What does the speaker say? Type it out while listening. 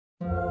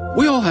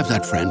We all have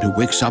that friend who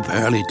wakes up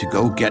early to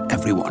go get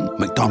everyone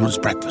McDonald's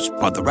breakfast,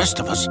 while the rest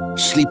of us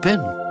sleep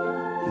in.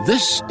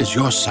 This is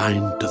your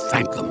sign to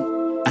thank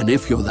them. And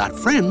if you're that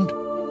friend,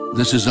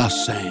 this is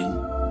us saying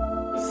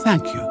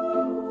thank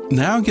you.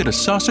 Now get a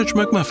sausage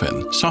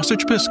McMuffin,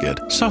 sausage biscuit,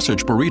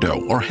 sausage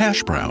burrito, or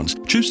hash browns.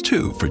 Choose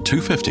 2 for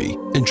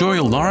 $2.50. Enjoy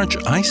a large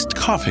iced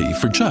coffee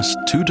for just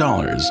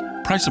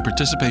 $2. Price and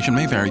participation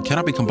may vary.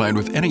 Cannot be combined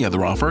with any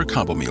other offer or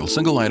combo meal.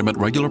 Single item at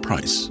regular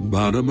price.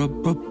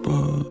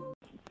 Ba-da-ba-ba-ba.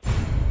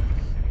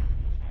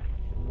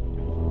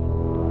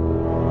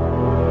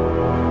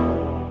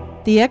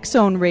 The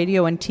X-Zone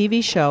radio and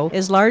TV show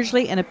is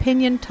largely an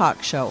opinion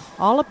talk show.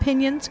 All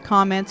opinions,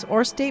 comments,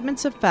 or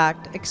statements of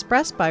fact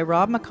expressed by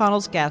Rob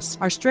McConnell's guests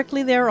are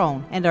strictly their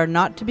own and are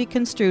not to be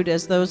construed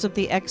as those of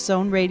the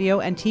X-Zone radio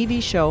and TV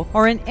show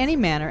or in any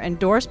manner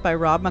endorsed by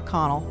Rob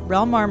McConnell,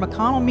 Relmar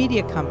McConnell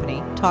Media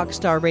Company,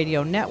 Talkstar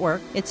Radio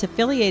Network, its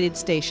affiliated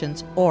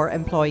stations, or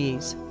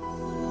employees.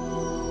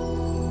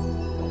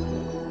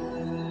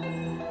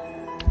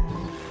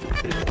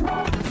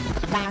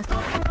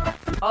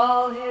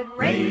 All Hit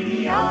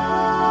Radio.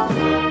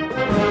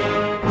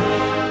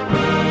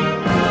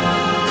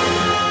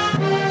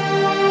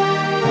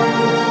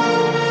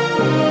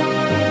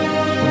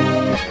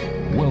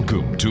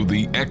 Welcome to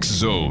the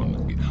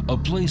X-Zone, a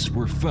place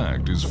where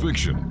fact is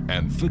fiction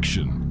and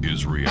fiction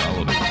is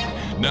reality.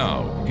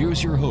 Now,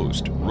 here's your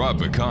host, Rob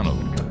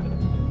McConnell.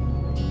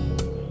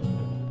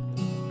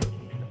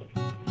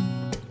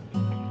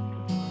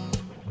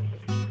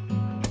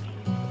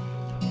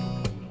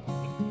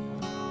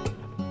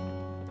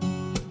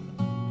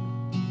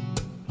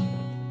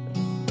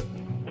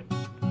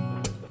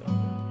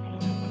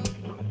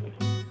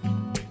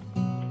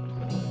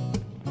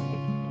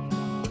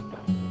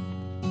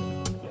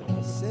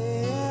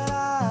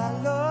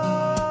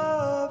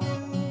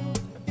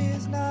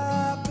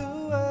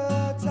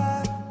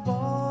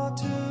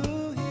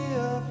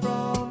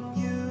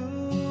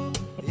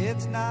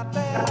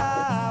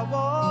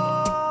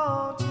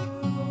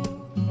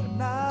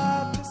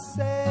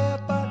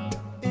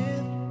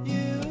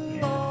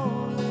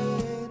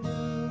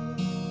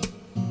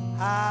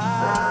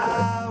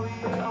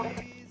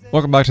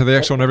 Welcome back to the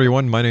X-Zone,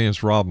 everyone. My name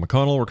is Rob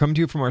McConnell. We're coming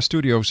to you from our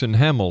studios in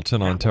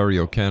Hamilton,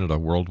 Ontario, Canada.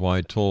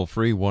 Worldwide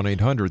toll-free,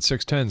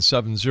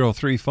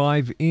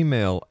 1-800-610-7035.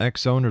 Email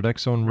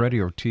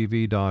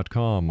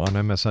xzone@xzoneradiotv.com. On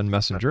MSN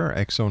Messenger,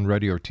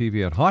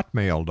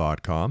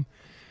 xzoneradiotv@hotmail.com.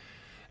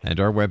 And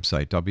our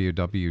website,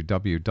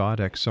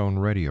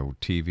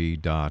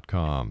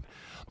 www.xzoneradiotv.com.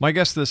 My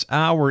guest this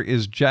hour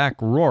is Jack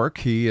Rourke.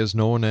 He is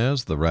known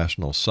as the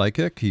Rational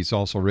Psychic. He's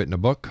also written a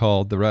book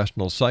called The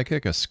Rational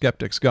Psychic, A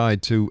Skeptic's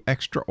Guide to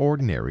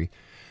Extraordinary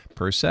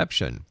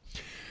Perception.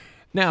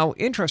 Now,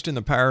 interest in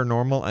the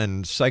paranormal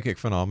and psychic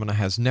phenomena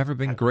has never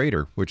been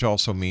greater, which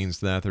also means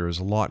that there is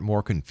a lot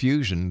more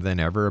confusion than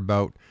ever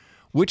about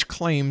which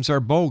claims are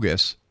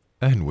bogus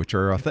and which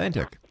are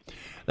authentic.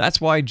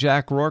 That's why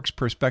Jack Rourke's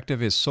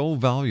perspective is so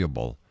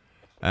valuable.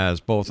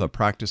 As both a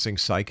practicing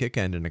psychic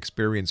and an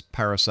experienced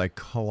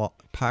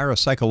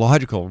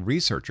parapsychological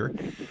researcher,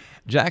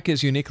 Jack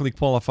is uniquely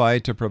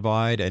qualified to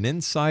provide an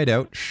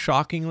inside-out,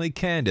 shockingly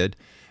candid,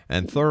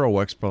 and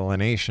thorough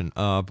explanation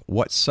of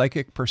what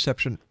psychic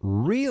perception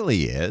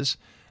really is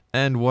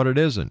and what it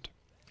isn't.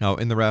 Now,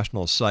 in The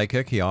Rational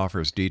Psychic, he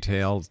offers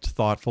detailed,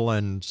 thoughtful,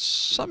 and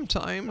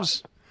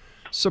sometimes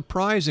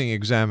surprising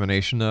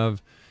examination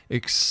of,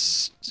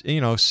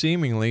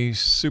 seemingly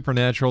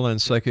supernatural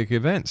and psychic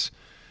events.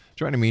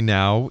 Joining me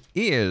now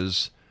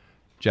is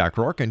Jack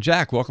Rourke. And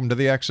Jack, welcome to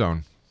the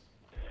X-Zone.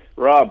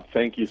 Rob,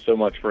 thank you so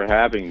much for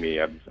having me.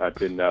 I've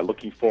been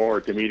looking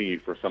forward to meeting you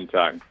for some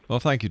time. Well,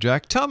 thank you,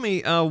 Jack. Tell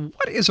me,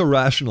 what is a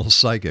rational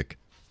psychic?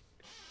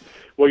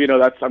 Well,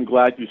 I'm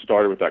glad you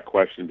started with that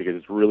question because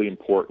it's really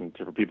important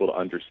for people to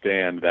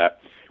understand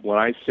that when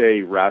I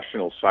say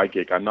rational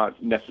psychic, I'm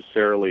not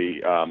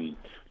necessarily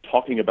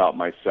talking about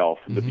myself.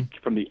 Mm-hmm.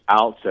 From the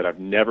outset, I've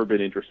never been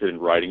interested in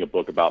writing a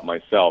book about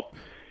myself.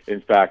 In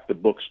fact, the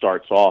book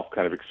starts off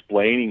kind of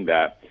explaining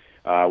that.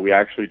 We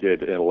actually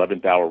did an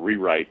 11th hour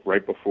rewrite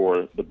right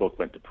before the book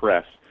went to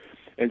press.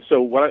 And so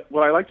what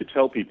I like to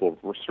tell people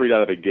straight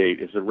out of the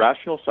gate is a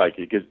rational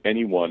psychic is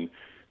anyone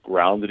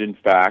grounded in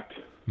fact,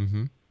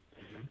 mm-hmm.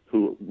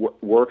 who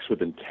works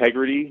with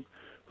integrity,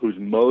 who's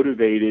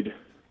motivated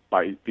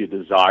by the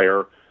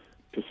desire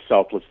to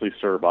selflessly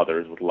serve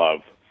others with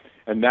love.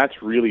 And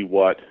that's really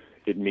what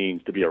it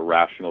means to be a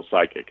rational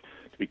psychic.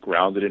 Be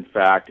grounded in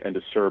fact, and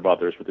to serve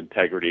others with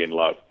integrity and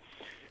love.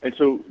 And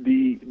so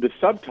the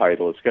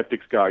subtitle, A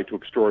Skeptic's Guide to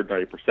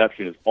Extraordinary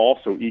Perception, is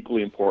also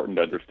equally important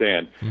to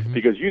understand mm-hmm.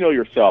 because you know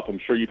yourself, I'm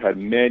sure you've had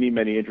many,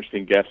 many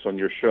interesting guests on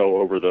your show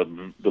over the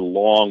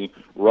long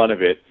run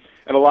of it,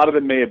 and a lot of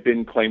them may have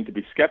been claimed to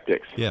be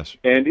skeptics. Yes.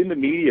 And in the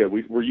media,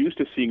 we're used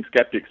to seeing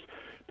skeptics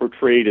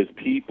portrayed as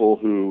people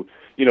who,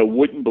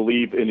 wouldn't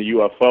believe in a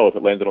UFO if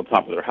it landed on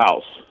top of their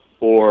house,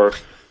 or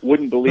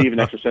wouldn't believe in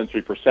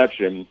extrasensory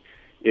perception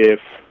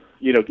if,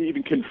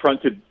 even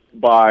confronted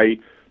by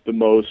the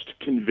most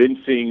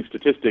convincing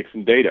statistics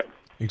and data.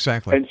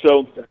 Exactly. And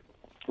so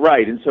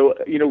Right, and so,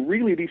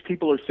 really these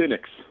people are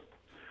cynics.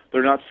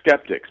 They're not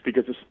skeptics,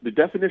 because the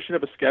definition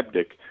of a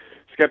skeptic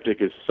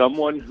is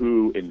someone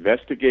who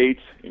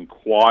investigates,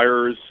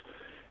 inquires,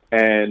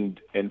 and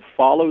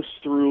follows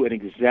through and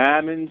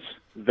examines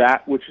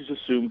that which is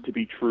assumed to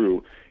be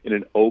true in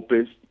an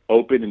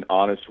open and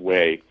honest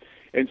way.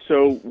 And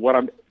so what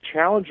I'm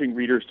challenging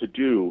readers to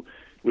do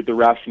with The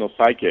Rational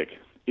Psychic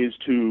is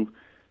to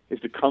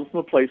come from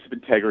a place of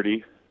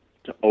integrity,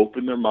 to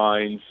open their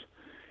minds,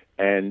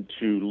 and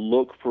to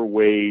look for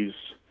ways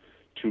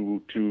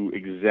to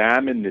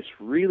examine this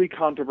really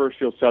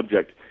controversial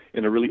subject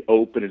in a really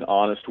open and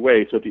honest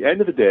way. So at the end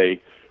of the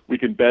day, we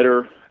can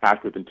better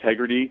act with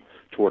integrity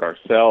toward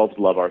ourselves,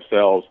 love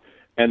ourselves,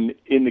 and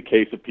in the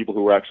case of people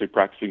who are actually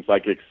practicing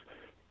psychics,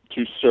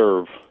 to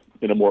serve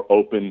in a more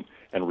open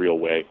and real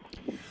way.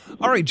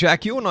 All right,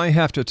 Jack, you and I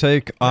have to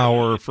take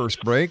our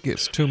first break.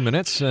 It's 2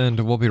 minutes, and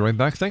we'll be right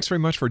back. Thanks very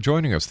much for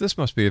joining us. This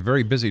must be a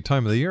very busy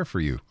time of the year for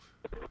you.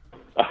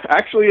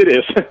 Actually, it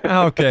is.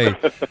 Okay.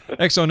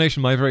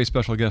 Exonation, my very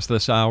special guest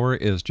this hour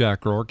is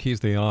Jack Rourke.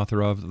 He's the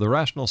author of The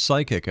Rational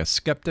Psychic, A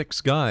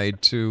Skeptic's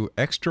Guide to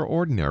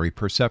Extraordinary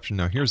Perception.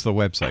 Now, here's the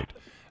website,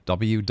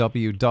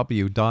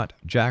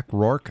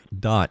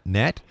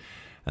 www.jackrourke.net,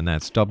 and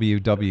that's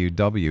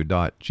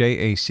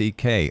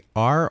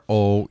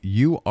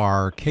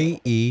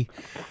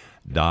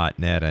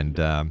www.jackrourke.net.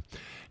 And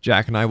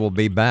Jack and I will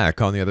be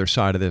back on the other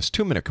side of this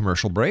 2-minute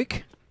commercial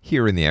break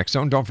here in the X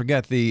Zone. Don't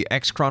forget, the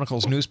X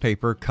Chronicles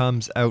newspaper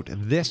comes out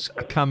this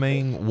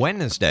coming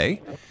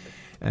Wednesday,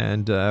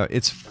 and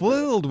it's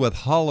filled with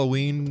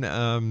Halloween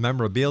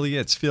memorabilia.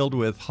 It's filled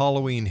with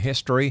Halloween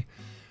history,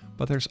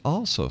 but there's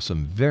also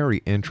some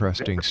very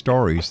interesting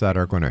stories that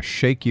are going to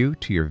shake you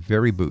to your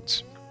very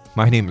boots.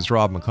 My name is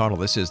Rob McConnell.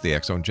 This is the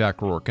X Zone.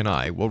 Jack Rourke and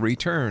I will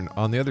return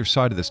on the other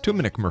side of this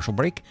 2-minute commercial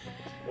break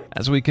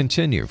as we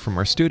continue from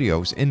our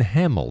studios in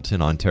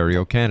Hamilton,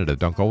 Ontario, Canada.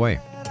 Don't go away.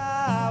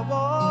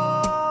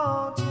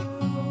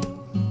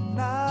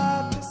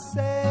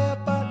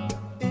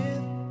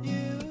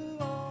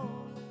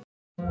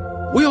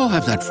 We all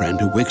have that friend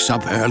who wakes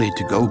up early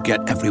to go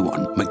get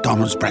everyone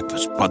McDonald's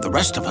breakfast, while the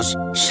rest of us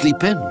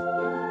sleep in.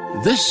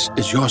 This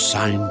is your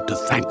sign to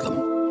thank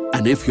them.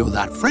 And if you're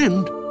that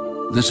friend,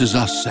 this is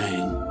us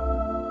saying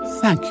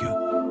thank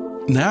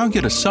you. Now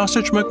get a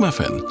sausage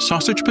McMuffin,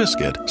 sausage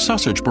biscuit,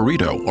 sausage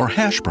burrito, or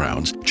hash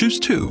browns. Choose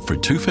 2 for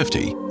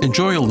 $2.50.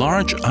 Enjoy a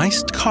large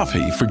iced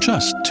coffee for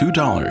just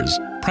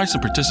 $2. Price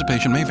and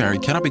participation may vary.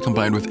 Cannot be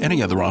combined with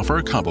any other offer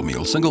or combo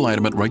meal. Single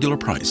item at regular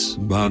price.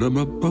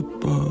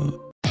 Ba-da-ba-ba-ba.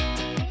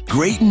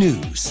 Great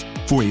news!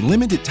 For a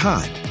limited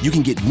time, you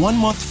can get 1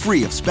 month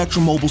free of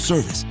Spectrum Mobile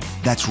service.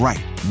 That's right,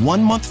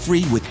 1 month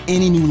free with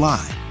any new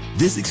line.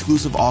 This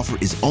exclusive offer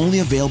is only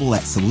available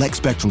at select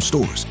Spectrum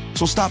stores,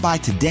 so stop by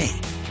today.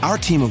 Our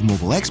team of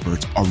mobile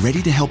experts are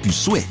ready to help you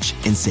switch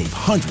and save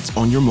hundreds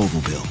on your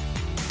mobile bill.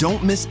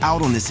 Don't miss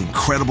out on this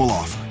incredible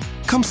offer.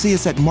 Come see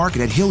us at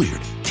Market at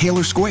Hilliard,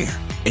 Taylor Square,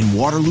 and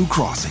Waterloo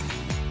Crossing.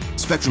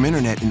 Spectrum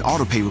Internet and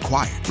autopay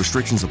required.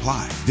 Restrictions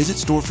apply. Visit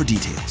store for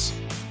details.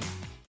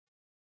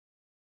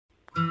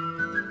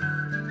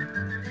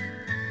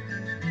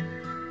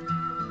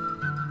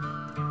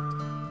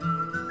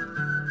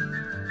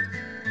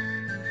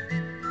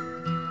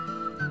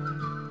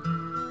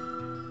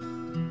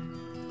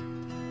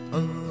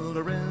 All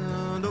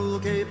around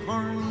old Cape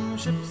Horn,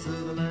 ships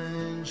of the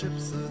line,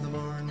 ships of the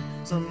morn.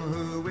 Some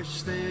who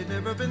wish they'd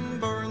never been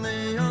born,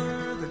 they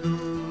are the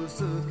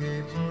ghosts of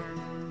Cape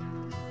Horn.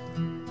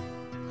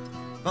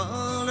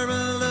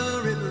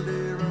 Ballerella,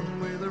 riddle rum,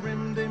 with a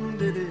rim dim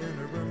diddy and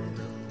a rum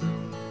dum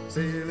dum.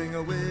 Sailing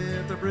away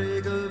at the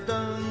break of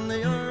dawn,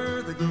 they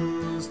are the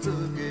ghosts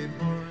of Cape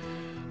Horn.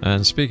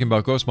 And speaking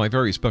about ghosts, my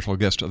very special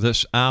guest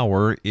this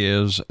hour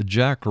is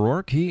Jack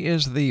Rourke. He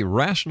is the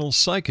Rational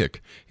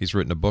Psychic. He's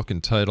written a book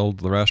entitled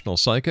The Rational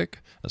Psychic,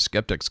 A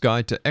Skeptic's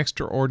Guide to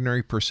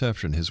Extraordinary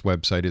Perception. His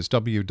website is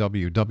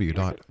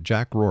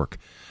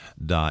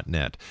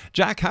www.jackrourke.net.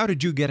 Jack, how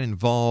did you get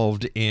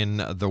involved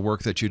in the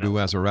work that you do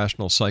as a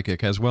Rational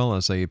Psychic as well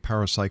as a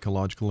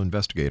parapsychological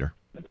investigator?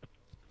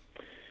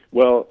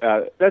 Well,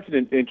 that's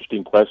an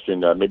interesting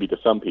question, maybe to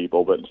some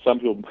people, but some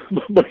people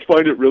might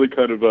find it really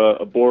kind of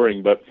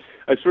boring. But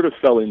I sort of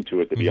fell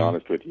into it, to be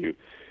honest with you.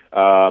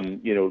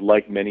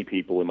 Like many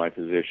people in my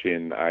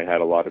position, I had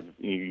a lot of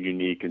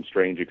unique and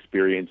strange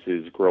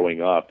experiences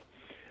growing up.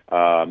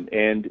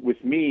 And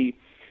with me,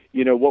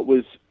 what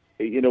was,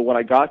 when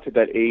I got to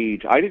that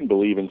age, I didn't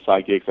believe in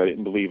psychics. I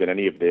didn't believe in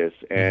any of this.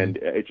 And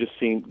it just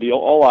seemed,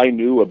 all I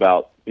knew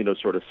about,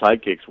 sort of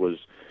psychics was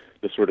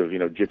the sort of,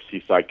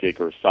 gypsy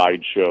psychic or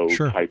sideshow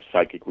type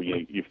psychic where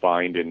you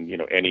find in,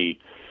 any,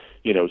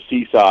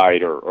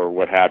 seaside or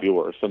what have you,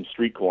 or some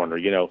street corner,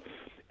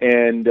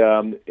 and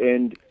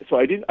so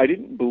I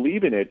didn't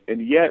believe in it.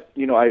 And yet,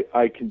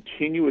 I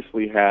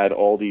continuously had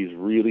all these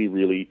really,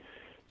 really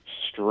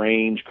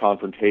strange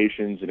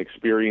confrontations and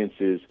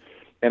experiences.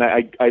 And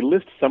I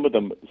list some of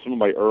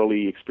my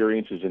early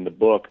experiences in the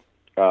book,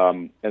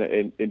 and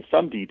in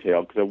some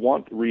detail, because I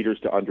want readers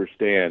to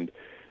understand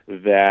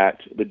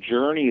that the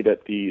journey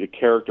that the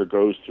character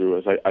goes through,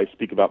 as I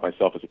speak about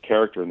myself as a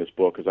character in this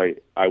book, because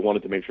I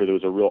wanted to make sure there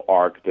was a real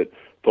arc that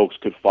folks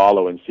could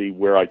follow and see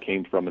where I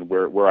came from and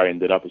where I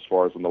ended up as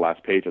far as on the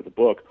last page of the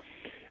book.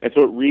 And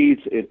so it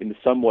reads in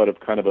somewhat of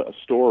kind of a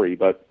story,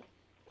 but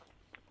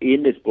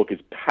in this book is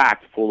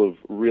packed full of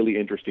really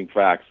interesting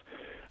facts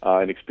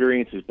and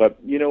experiences. But,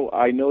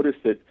 I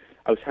noticed that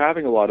I was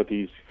having a lot of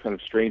these kind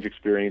of strange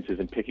experiences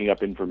and picking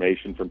up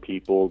information from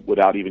people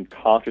without even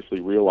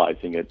consciously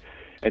realizing it.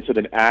 And so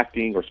then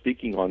acting or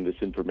speaking on this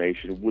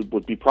information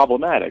would be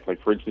problematic.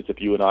 Like, for instance,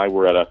 if you and I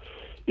were at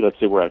let's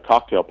say we're at a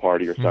cocktail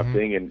party or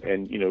something,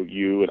 and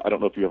you, and I don't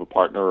know if you have a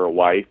partner or a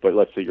wife, but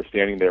let's say you're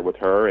standing there with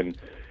her, and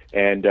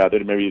then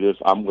maybe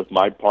I'm with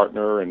my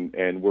partner,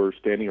 and we're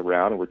standing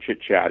around and we're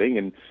chit-chatting,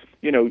 and,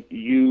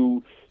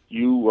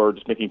 you are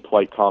just making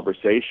polite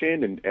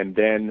conversation, and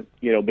then,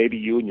 maybe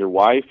you and your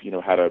wife,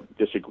 had a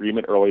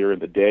disagreement earlier in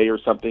the day or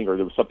something, or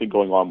there was something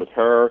going on with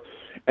her,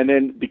 and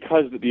then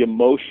because the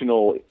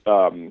emotional,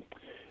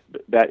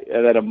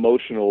 that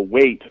emotional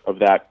weight of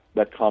that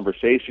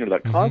conversation or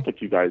that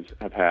conflict you guys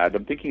have had,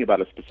 I'm thinking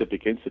about a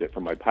specific incident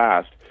from my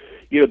past,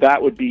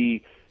 that would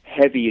be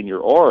heavy in your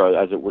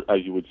aura,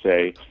 as you would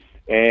say,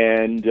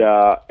 and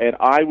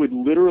I would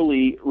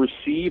literally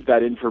receive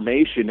that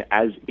information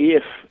as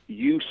if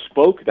you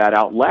spoke that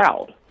out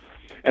loud,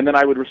 and then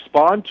I would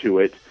respond to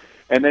it,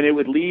 and then it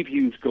would leave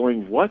you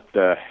going, what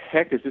the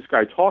heck is this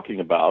guy talking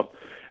about?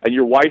 And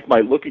your wife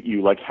might look at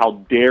you like,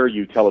 how dare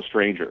you tell a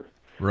stranger?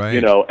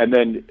 Right. And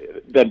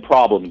then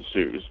problem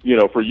ensues,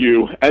 for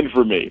you and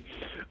for me.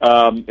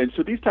 And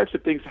so these types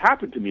of things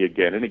happen to me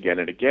again and again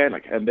and again.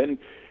 And then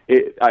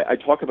I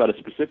talk about a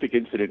specific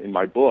incident in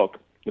my book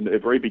in the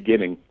very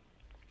beginning,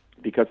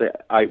 because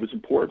it was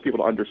important for people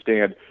to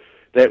understand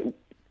that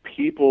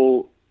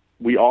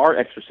we are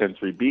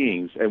extrasensory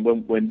beings, and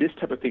when this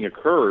type of thing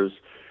occurs,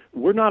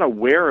 we're not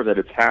aware that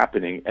it's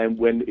happening. And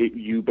when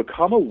you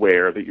become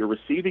aware that you're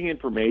receiving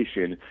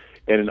information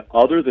in an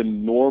other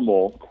than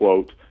normal,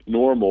 quote,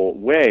 normal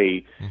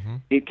way,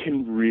 it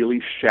can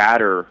really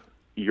shatter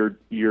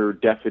your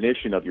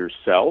definition of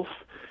yourself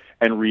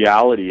and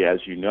reality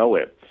as you know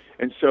it.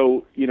 And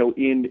so,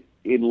 in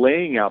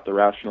laying out the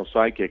rational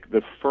psychic,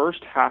 the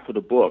first half of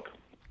the book,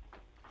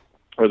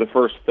 or the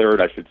first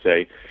third, I should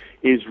say,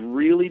 is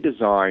really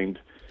designed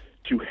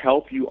to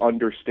help you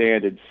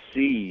understand and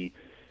see,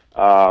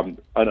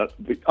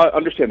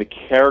 understand the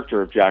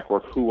character of Jack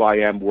Rourke, who I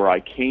am, where I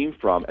came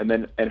from,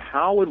 and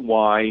how and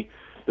why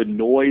the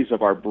noise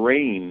of our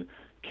brain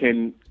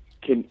can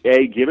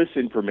give us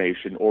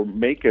information or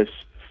make us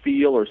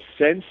feel or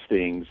sense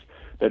things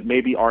that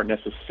maybe aren't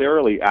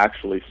necessarily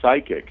actually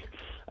psychic,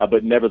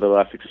 but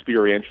nevertheless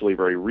experientially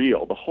very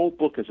real. The whole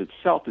book as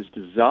itself is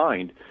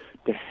designed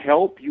to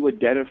help you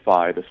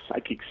identify the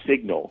psychic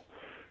signal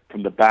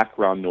from the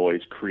background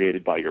noise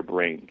created by your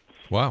brain.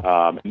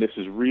 Wow. And this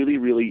is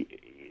really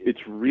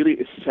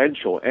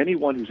essential.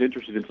 Anyone who's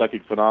interested in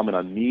psychic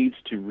phenomena needs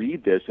to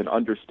read this and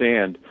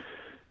understand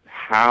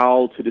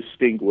how to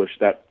distinguish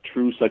that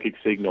true psychic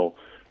signal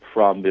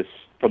from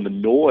the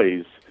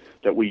noise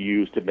that we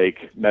use to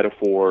make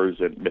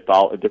metaphors and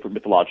different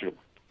mythological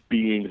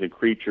beings and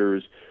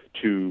creatures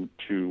to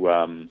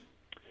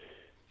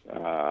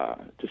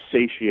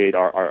satiate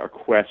our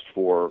quest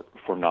for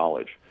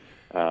knowledge.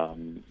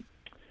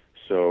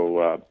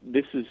 So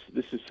this is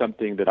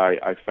something that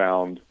I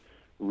found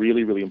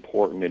really, really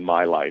important in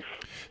my life.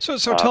 So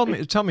tell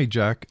me,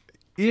 Jack,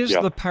 is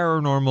the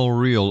paranormal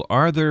real?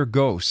 Are there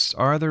ghosts?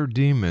 Are there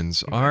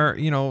demons?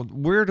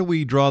 Where do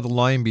we draw the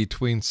line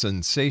between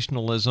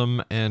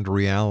sensationalism and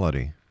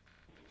reality?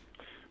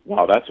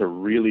 Wow, that's a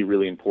really,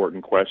 really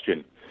important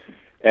question.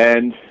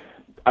 And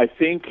I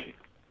think,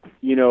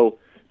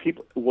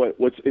 people,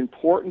 what's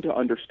important to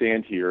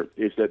understand here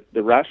is that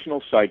the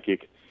rational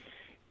psychic,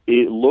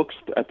 it looks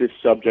at this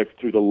subject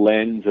through the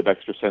lens of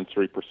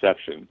extrasensory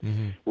perception.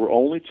 I'm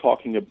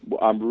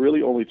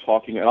really only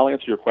talking, and I'll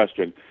answer your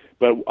question,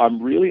 but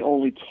I'm really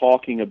only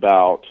talking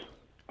about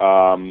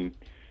the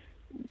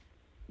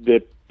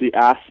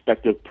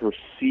aspect of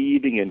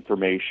perceiving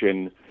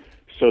information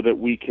so that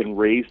we can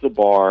raise the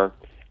bar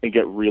and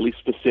get really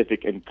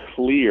specific and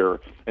clear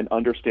and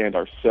understand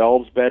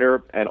ourselves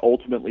better and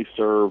ultimately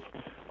serve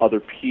other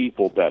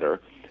people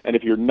better. And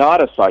if you're not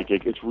a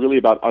psychic, it's really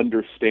about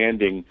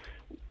understanding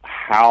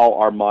how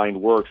our mind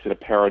works in a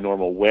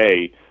paranormal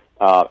way,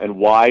 and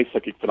why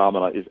psychic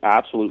phenomena is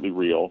absolutely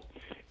real,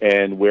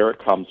 and where it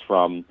comes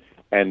from,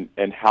 and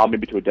how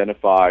maybe to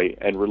identify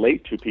and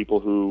relate to people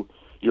who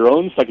your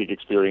own psychic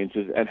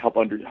experiences, and help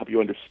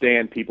you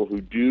understand people who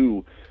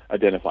do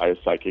identify as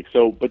psychic.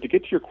 So, but to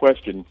get to your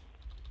question,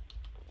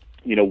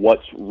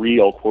 what's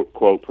real,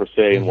 quote, per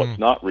se, and what's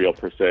not real,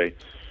 per se,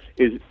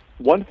 is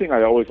one thing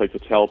I always like to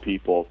tell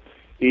people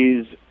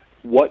is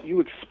what you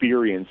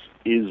experience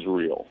is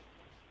real.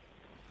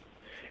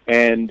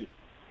 And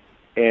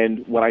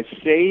when I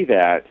say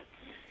that,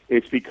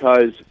 it's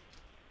because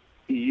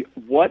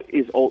what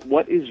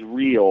is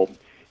real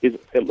is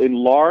in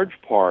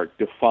large part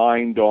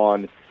defined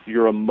on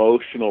your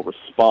emotional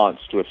response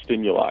to a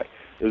stimuli.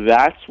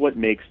 That's what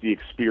makes the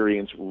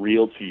experience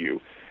real to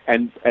you.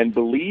 And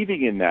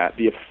believing in that,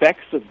 the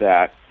effects of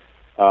that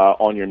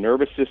on your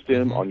nervous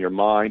system, on your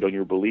mind, on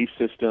your belief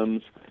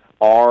systems,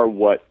 are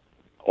what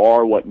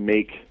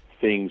make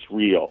things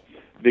real.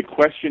 The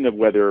question of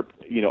whether,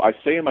 I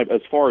say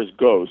as far as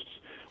ghosts,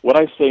 what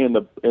I say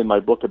in my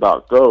book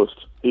about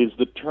ghosts is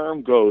the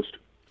term ghost,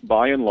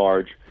 by and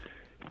large,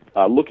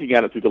 looking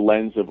at it through the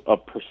lens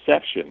of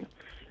perception,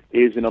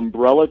 is an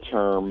umbrella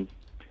term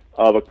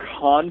of a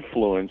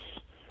confluence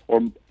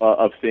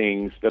of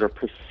things that are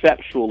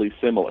perceptually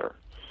similar.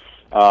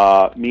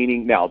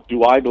 Meaning, now,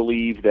 do I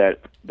believe that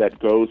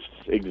ghosts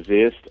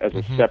exist as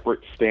a separate,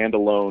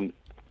 standalone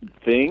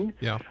thing?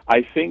 Yeah.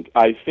 I think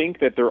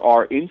that there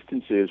are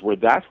instances where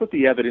that's what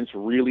the evidence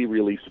really,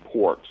 really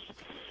supports.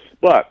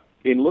 But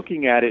in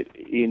looking at it,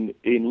 in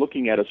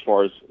looking at as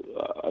far as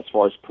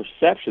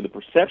perception, the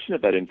perception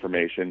of that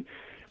information,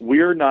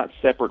 we're not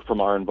separate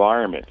from our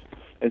environment,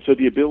 and so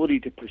the ability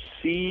to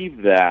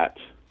perceive that.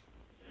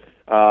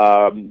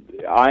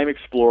 I'm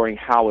exploring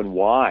how and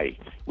why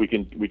we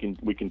can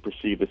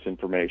perceive this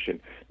information.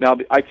 Now,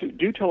 I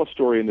do tell a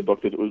story in the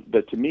book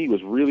that to me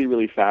was really,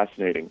 really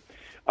fascinating.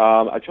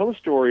 I tell a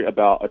story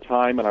about a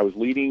time when I was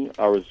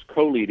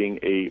co-leading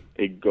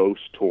a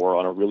ghost tour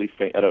on a really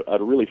at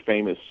a really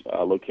famous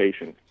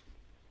location,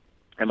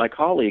 and my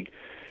colleague,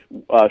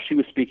 she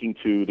was speaking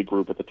to the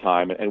group at the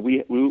time, and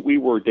we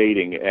were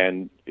dating,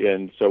 and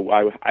so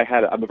I'm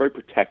a very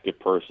protective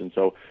person,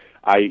 so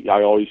I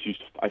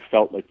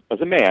felt like,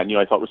 as a man,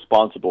 I felt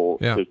responsible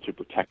to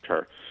protect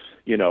her,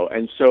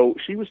 and so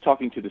she was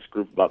talking to this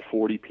group of about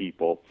 40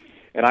 people,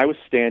 and I was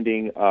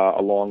standing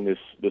along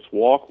this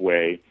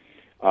walkway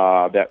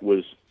that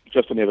was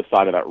just on the other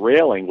side of that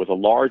railing was a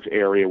large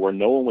area where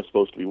no one was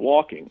supposed to be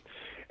walking,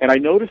 and I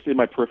noticed in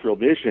my peripheral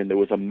vision there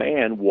was a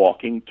man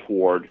walking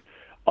toward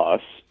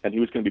us, and he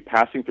was going to be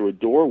passing through a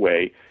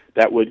doorway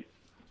that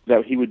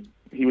he would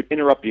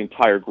interrupt the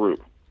entire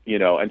group,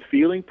 and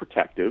feeling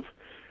protective,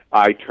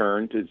 I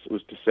turned to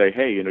say,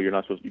 hey,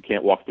 you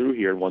can't walk through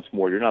here. And once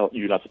more, you're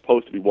not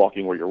supposed to be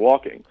walking where you're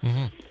walking.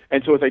 Mm-hmm.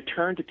 And so as I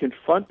turned to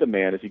confront the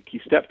man, as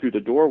he stepped through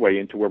the doorway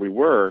into where we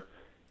were,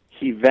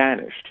 he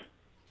vanished.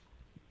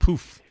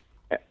 Poof.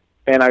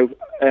 And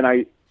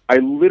I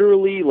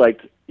literally, it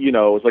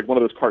was like one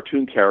of those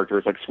cartoon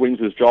characters, swings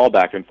his jaw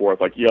back and forth,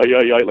 yeah,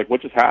 like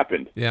what just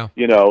happened? Yeah.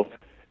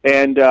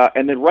 And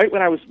then right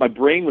when my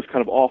brain was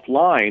kind of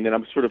offline, and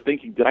I'm sort of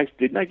thinking,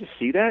 didn't I just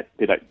see that?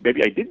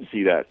 Maybe I didn't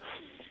see that.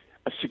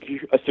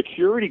 A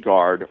security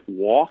guard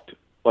walked,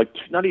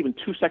 not even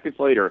 2 seconds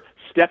later,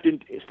 stepped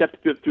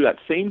through that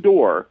same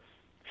door,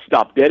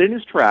 stopped dead in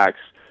his tracks,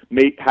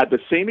 had the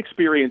same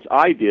experience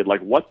I did,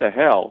 what the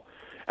hell?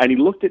 And he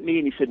looked at me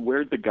and he said,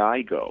 where'd the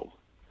guy go?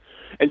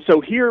 And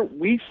so here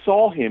we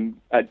saw him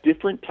at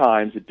different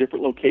times, at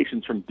different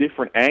locations, from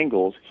different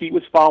angles. He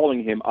was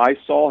following him. I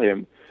saw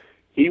him.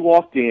 He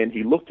walked in.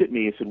 He looked at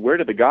me and said, where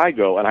did the guy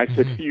go? And I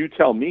said, you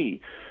tell me.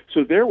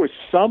 So there was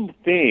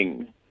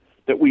something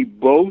that we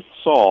both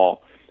saw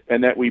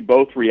and that we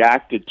both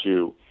reacted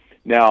to.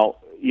 Now,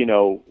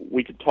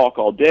 we could talk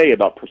all day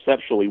about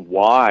perceptually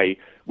why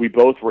we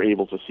both were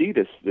able to see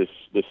this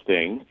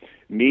thing.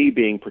 Me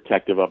being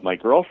protective of my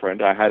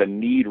girlfriend, I had a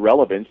need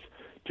relevance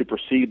to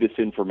perceive this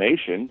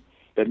information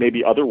that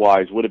maybe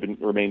otherwise would have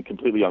remained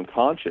completely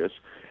unconscious.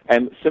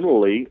 And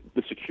similarly,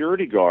 the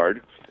security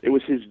guard, it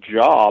was his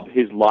job,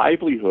 his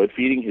livelihood,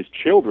 feeding his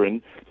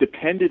children,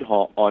 depended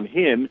on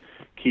him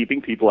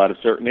keeping people out of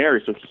certain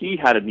areas. So he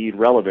had a need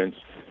relevance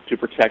to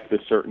protect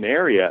this certain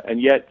area.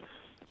 And yet,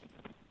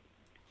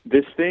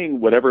 this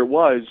thing, whatever it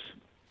was,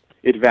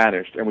 it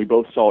vanished, and we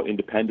both saw it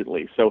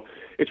independently. So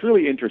it's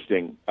really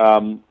interesting.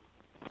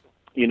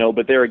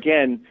 But there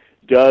again,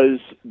 does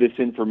this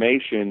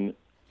information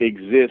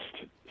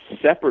exist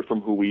separate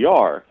from who we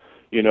are?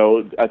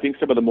 I think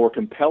some of the more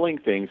compelling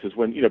things is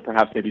when,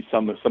 perhaps maybe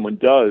someone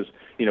does,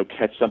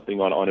 catch something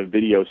on a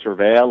video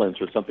surveillance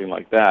or something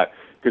like that,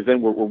 because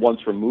then we're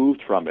once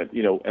removed from it,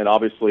 and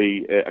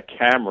obviously a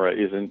camera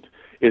isn't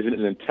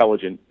an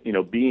intelligent,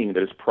 being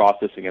that is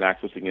processing and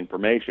accessing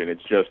information.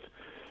 It's just,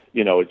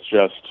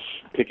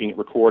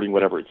 recording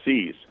whatever it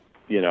sees,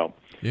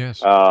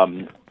 Yes.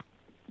 On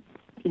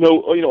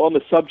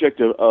the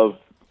subject of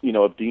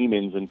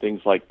demons and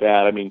things like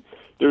that, I mean,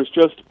 there's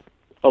just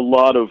a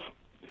lot of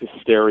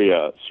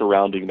hysteria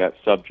surrounding that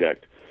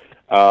subject.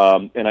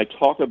 And I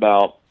talk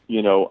about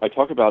in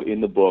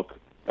the book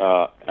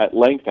at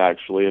length,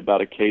 actually,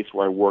 about a case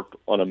where I worked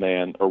with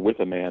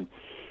a man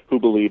who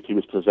believed he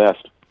was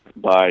possessed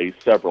by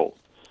several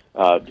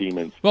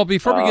demons. Well,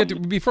 before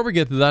we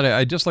get to that,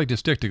 I'd just like to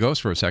stick to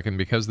ghosts for a second,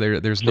 because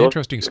there's an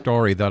interesting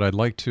story that I'd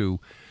like to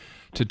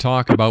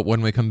talk about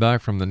when we come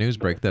back from the news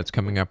break. That's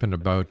coming up in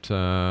about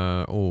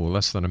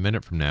less than a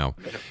minute from now.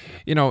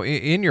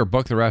 In your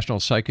book, The Rational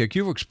Psychic,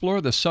 you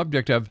explore the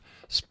subject of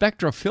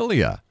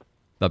spectrophilia,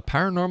 the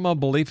paranormal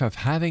belief of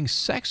having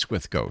sex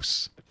with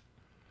ghosts.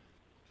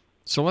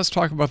 So let's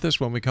talk about this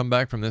when we come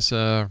back from this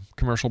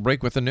commercial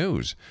break with the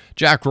news.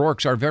 Jack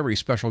Rourke's our very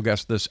special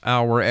guest this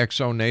hour,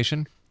 X-Zone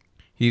Nation.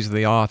 He's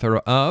the author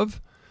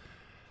of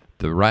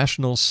The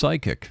Rational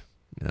Psychic.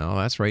 No,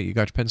 that's right. You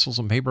got your pencils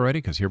and paper ready?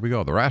 Because here we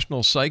go. The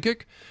Rational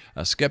Psychic,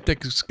 A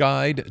Skeptic's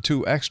Guide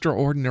to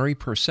Extraordinary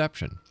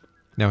Perception.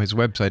 Now, his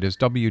website is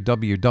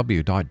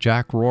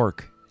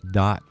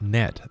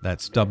www.jackrourke.net.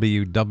 That's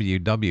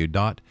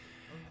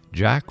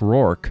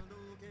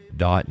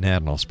www.jackrourke.net.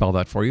 And I'll spell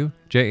that for you.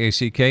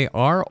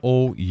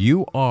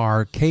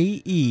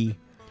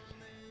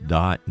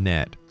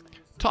 JackRourke.net.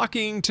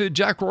 Talking to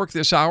Jack Rourke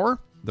this hour,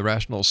 the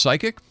Rational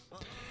Psychic.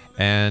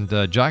 And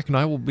Jack and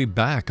I will be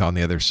back on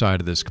the other side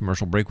of this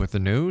commercial break with the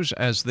news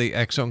as the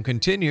X-Zone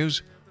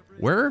continues.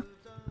 Where?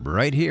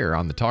 Right here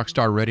on the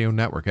Talkstar Radio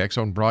Network,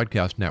 X-Zone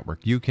Broadcast Network,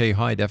 UK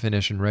High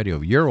Definition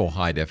Radio, Euro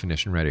High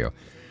Definition Radio,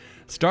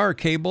 Star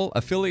Cable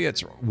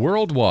affiliates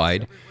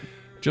worldwide,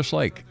 just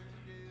like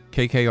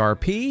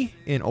KKRP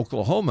in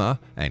Oklahoma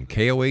and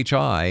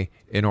KOHI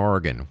in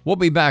Oregon. We'll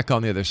be back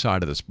on the other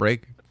side of this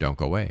break. Don't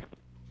go away.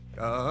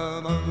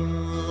 Come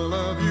all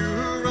of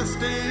you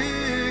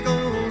rustic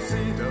old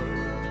seagulls,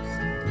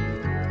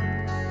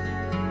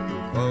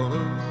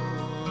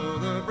 follow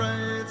the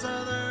bright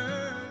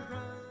southern cross.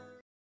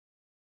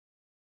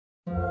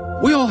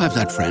 We all have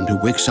that friend who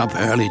wakes up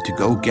early to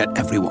go get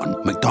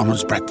everyone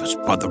McDonald's breakfast,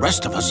 while the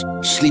rest of us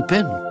sleep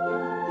in.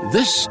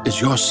 This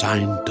is your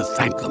sign to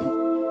thank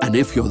them. And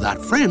if you're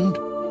that friend,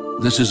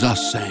 this is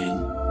us saying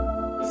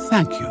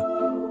thank you.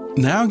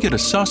 Now get a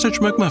sausage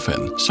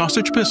McMuffin,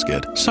 sausage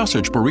biscuit,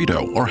 sausage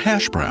burrito, or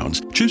hash browns.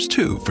 Choose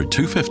 2 for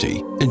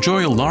 $2.50.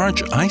 Enjoy a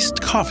large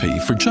iced coffee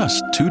for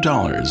just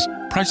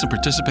 $2. Price and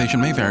participation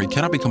may vary.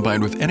 Cannot be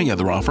combined with any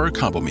other offer or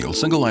combo meal.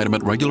 Single item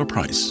at regular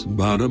price.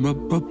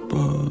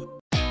 Ba-da-ba-ba-ba.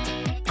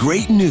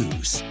 Great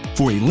news.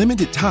 For a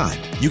limited time,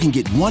 you can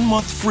get 1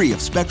 month free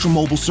of Spectrum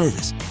Mobile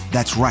service.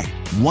 That's right,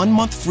 1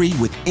 month free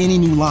with any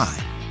new line.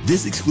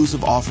 This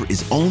exclusive offer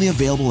is only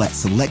available at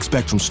select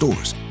Spectrum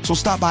stores, so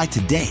stop by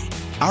today.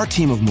 Our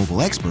team of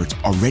mobile experts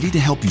are ready to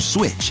help you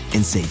switch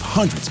and save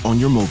hundreds on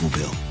your mobile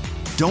bill.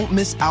 Don't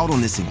miss out on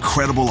this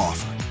incredible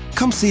offer.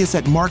 Come see us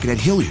at Market at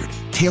Hilliard,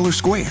 Taylor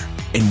Square,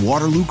 and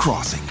Waterloo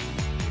Crossing.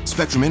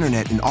 Spectrum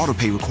Internet and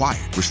autopay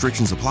required.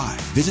 Restrictions apply.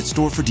 Visit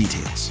store for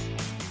details.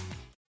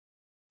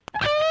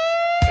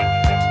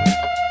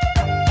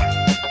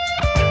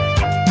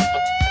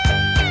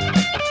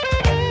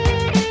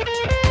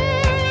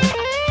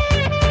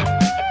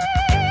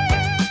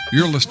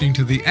 You're listening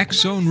to the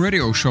X-Zone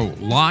Radio Show,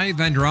 live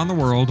and around the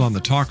world on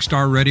the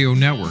Talkstar Radio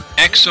Network,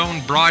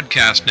 X-Zone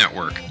Broadcast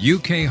Network,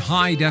 UK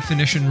High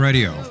Definition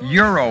Radio,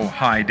 Euro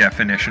High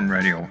Definition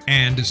Radio,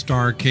 and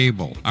Star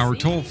Cable. Our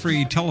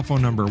toll-free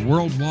telephone number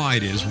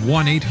worldwide is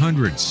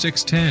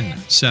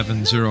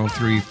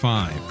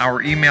 1-800-610-7035.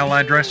 Our email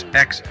address,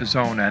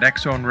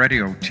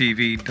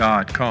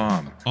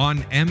 xzone@xzoneradiotv.com.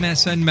 On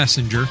MSN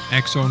Messenger,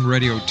 X-Zone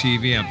Radio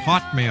TV at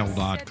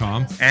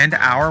hotmail.com, and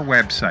our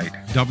website,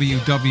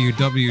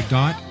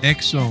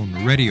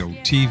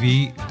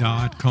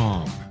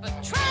 www.xzoneradiotv.com.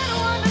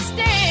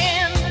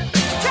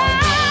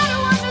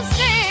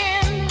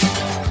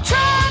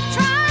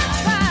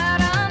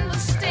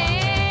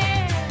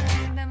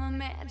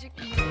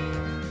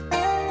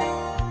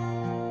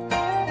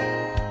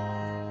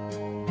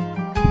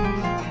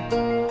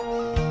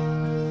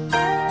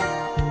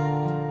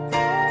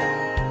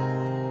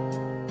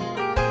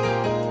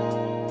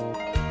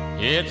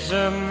 It's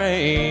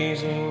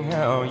amazing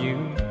how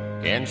you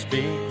can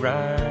speak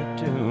right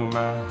to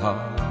my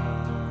heart.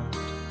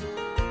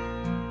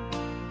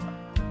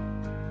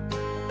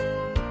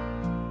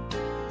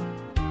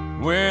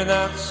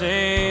 Without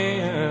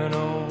saying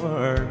a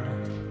word,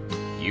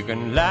 you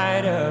can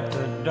light up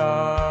the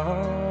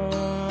dark.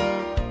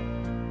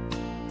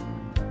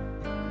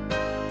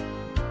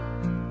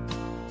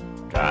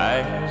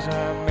 Try as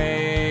I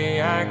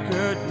may, I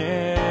could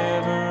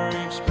never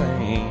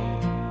explain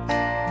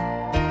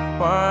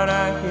what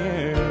I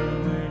hear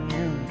when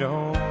you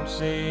don't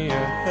say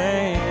a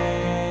thing.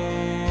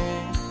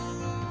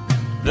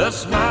 The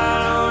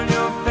smile on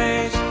your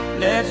face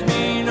lets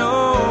me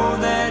know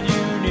that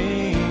you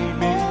need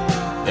me.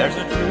 There's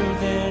a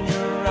truth in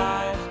your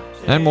eyes.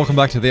 And welcome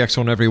back to the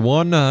X-Zone,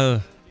 everyone.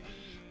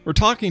 We're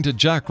talking to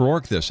Jack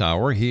Rourke this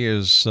hour. He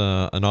is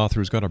an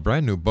author who's got a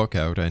brand new book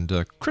out,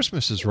 and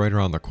Christmas is right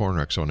around the corner,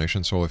 X-Zone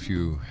Nation. So if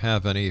you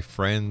have any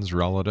friends,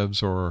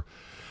 relatives, or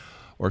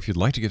if you'd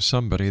like to give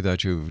somebody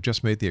that you've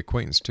just made the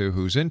acquaintance to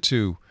who's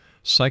into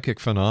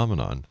psychic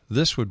phenomenon,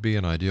 this would be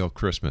an ideal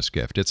Christmas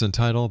gift. It's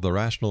entitled The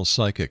Rational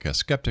Psychic, A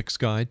Skeptic's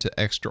Guide to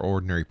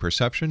Extraordinary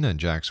Perception, and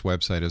Jack's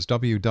website is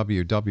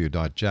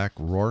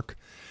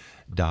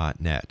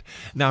www.jackrourke.net.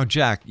 Now,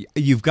 Jack,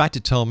 you've got to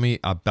tell me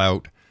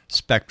about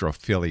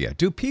spectrophilia.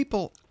 Do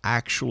people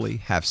actually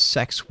have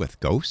sex with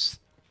ghosts?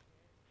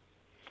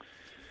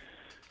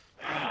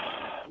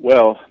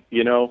 Well,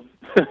 you know,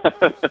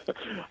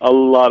 a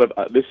lot of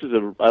I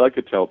like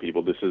to tell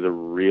people this is a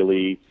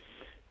really,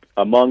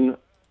 among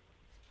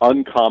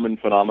uncommon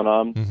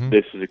phenomenon,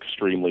 this is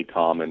extremely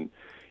common.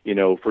 You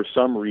know, for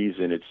some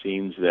reason it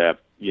seems that,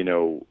 you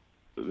know,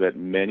 that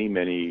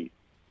many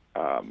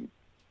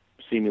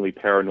seemingly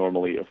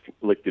paranormally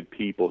afflicted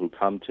people who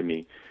come to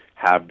me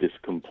have this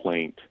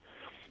complaint.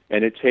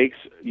 And it takes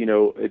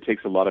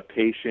a lot of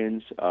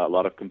patience, a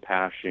lot of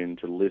compassion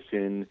to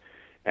listen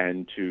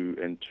and to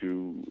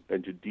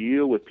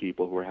deal with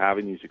people who are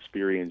having these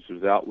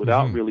experiences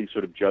without really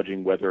sort of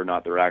judging whether or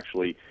not they're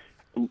actually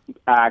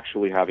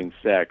having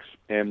sex.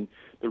 And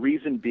the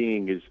reason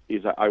being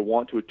is I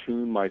want to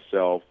attune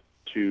myself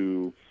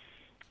to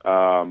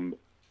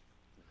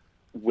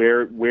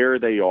where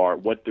they are,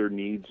 what their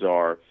needs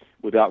are,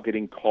 without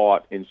getting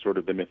caught in sort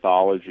of the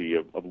mythology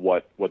of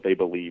what they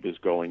believe is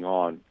going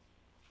on.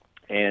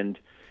 And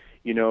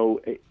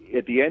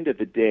at the end of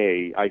the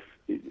day,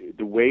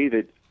 the way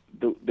that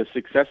the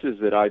successes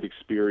that I've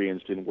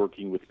experienced in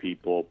working with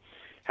people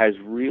has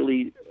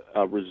really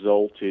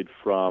resulted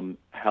from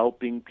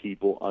helping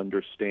people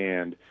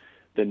understand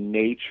the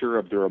nature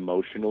of their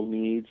emotional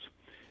needs,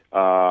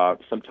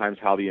 sometimes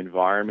how the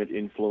environment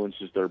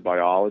influences their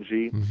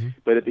biology. Mm-hmm.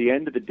 But at the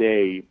end of the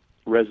day,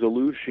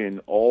 resolution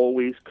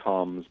always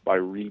comes by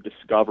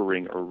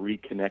rediscovering or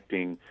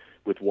reconnecting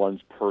with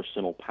one's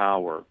personal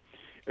power.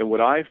 And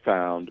what I've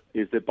found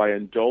is that by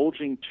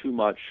indulging too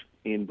much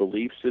in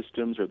belief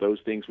systems or those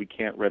things we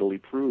can't readily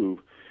prove,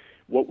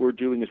 what we're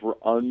doing is we're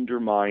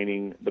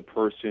undermining the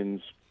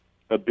person's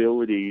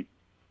ability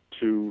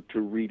to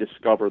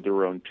rediscover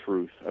their own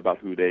truth about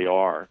who they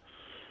are.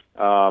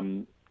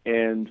 And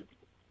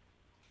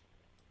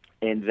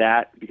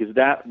that, because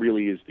that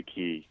really is the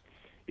key,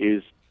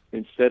 is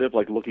instead of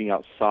like looking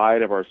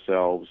outside of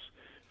ourselves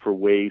for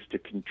ways to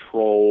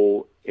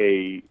control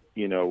a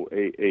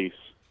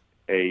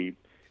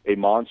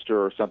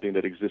monster or something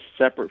that exists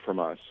separate from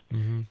us,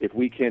 mm-hmm. if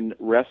we can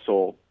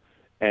wrestle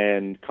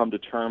and come to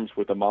terms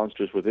with the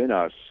monsters within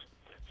us,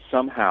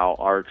 somehow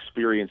our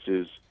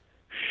experiences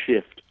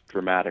shift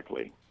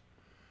dramatically.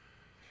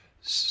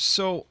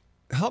 So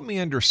help me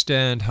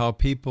understand how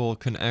people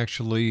can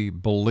actually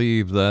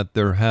believe that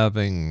they're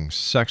having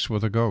sex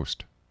with a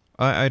ghost.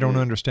 I don't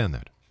understand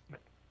that.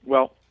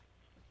 Well,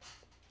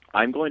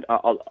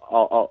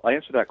 I'll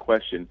answer that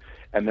question,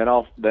 and then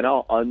I'll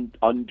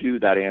undo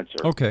that answer.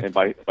 Okay. And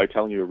by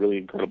telling you a really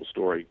incredible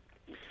story.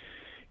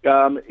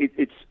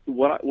 It's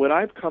what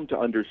I've come to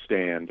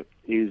understand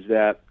is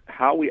that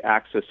how we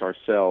access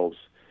ourselves,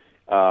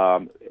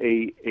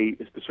 the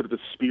sort of the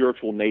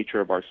spiritual nature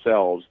of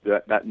ourselves,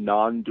 that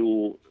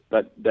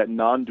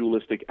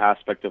non-dualistic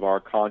aspect of our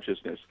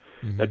consciousness,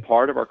 mm-hmm. that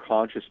part of our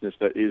consciousness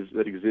that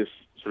exists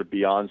sort of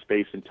beyond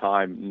space and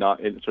time, not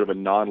in sort of a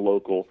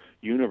non-local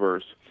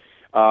universe.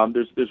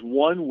 There's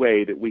one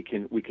way that we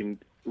can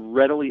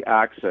readily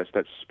access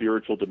that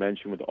spiritual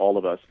dimension with all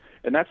of us,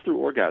 and that's through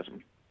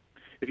orgasm.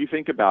 If you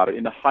think about it,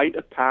 in the height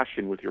of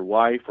passion with your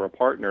wife or a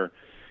partner,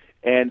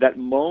 and that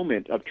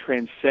moment of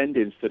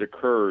transcendence that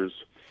occurs,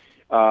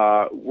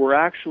 we're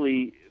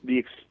actually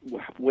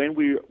when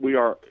we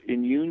are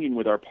in union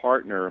with our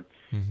partner,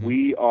 mm-hmm.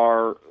 we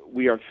are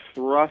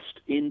thrust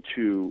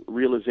into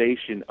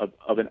realization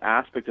of an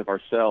aspect of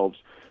ourselves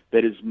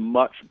that is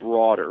much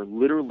broader.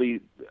 Literally,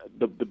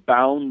 the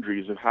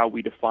boundaries of how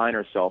we define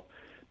ourselves,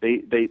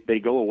 they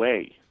go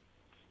away.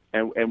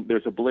 And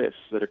there's a bliss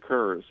that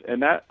occurs,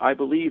 and that I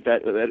believe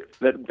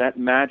that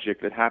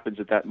magic that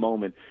happens at that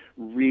moment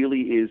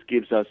really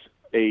gives us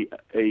a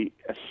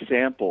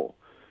sample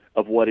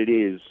of what it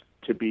is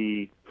to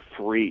be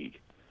free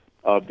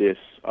of this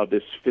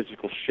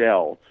physical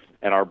shell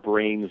and our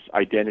brain's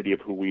identity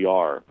of who we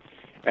are.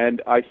 And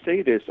I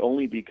say this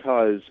only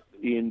because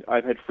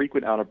I've had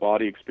frequent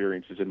out-of-body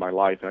experiences in my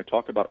life, and I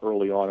talk about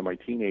early on in my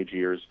teenage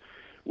years,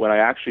 when I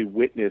actually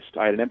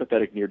I had an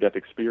empathetic near-death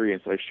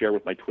experience that I shared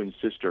with my twin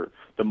sister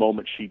the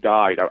moment she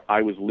died.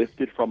 I was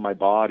lifted from my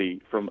body,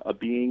 from a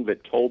being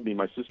that told me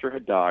my sister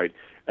had died,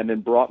 and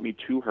then brought me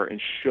to her and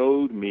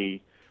showed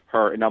me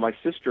her. And now my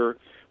sister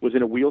was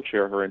in a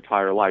wheelchair her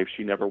entire life.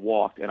 She never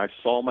walked, and I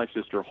saw my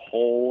sister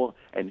whole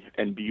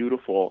and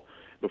beautiful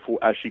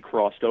as she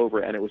crossed over,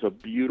 and it was a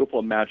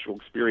beautiful, magical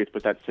experience.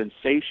 But that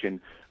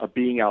sensation of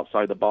being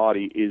outside the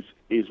body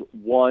is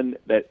one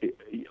that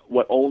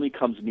what only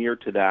comes near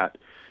to that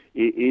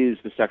is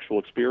the sexual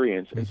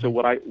experience. Mm-hmm. And so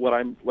what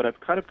I've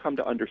kind of come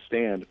to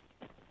understand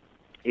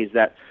is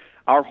that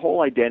our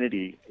whole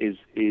identity is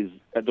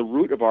at the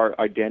root of our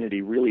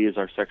identity really is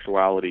our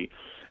sexuality.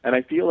 And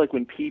I feel like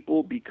when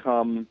people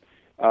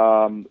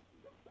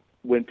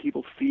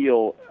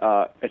feel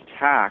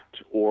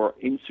attacked or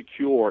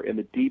insecure in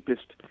the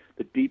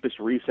deepest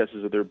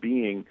recesses of their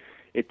being,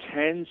 it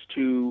tends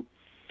to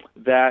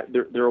that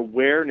their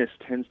awareness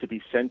tends to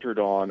be centered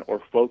on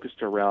or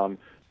focused around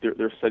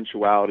their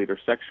sensuality, their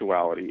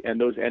sexuality, and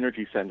those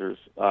energy centers,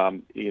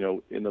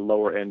 in the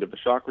lower end of the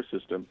chakra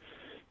system.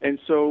 And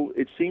so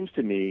it seems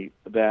to me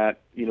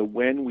that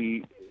when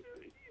we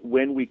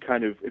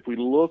if we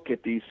look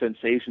at these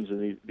sensations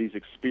and these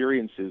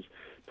experiences,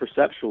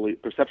 perceptual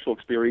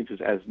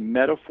experiences as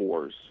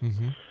metaphors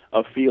mm-hmm.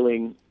 of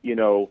feeling, we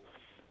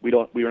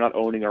are not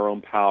owning our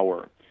own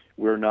power,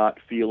 we're not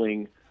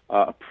feeling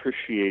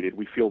appreciated,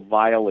 we feel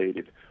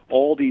violated.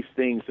 All these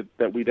things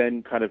that we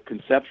then kind of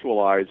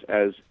conceptualize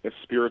as a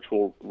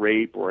spiritual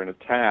rape or an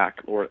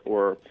attack,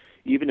 or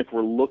even if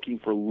we're looking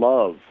for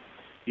love,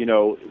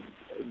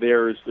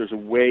 there's a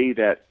way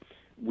that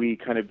we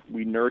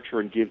nurture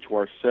and give to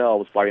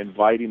ourselves by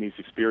inviting these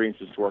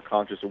experiences to our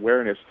conscious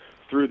awareness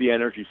through the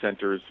energy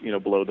centers,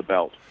 below the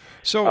belt.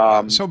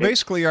 So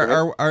basically,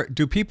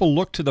 do people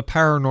look to the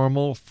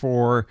paranormal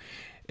for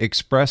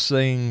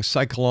expressing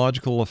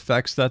psychological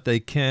effects that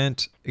they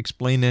can't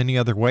explain any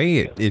other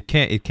way? It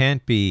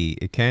can't be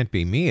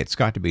me. It's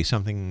got to be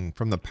something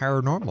from the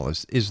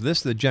paranormal. Is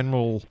this the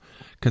general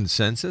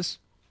consensus?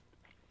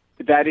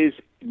 That is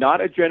not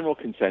a general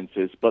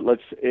consensus, but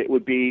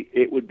it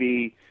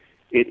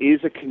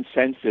is a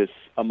consensus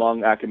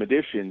among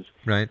academicians.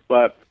 Right.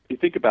 But you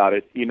think about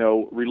it,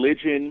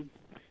 religion,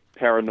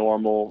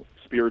 paranormal,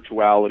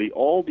 spirituality,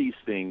 all these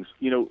things,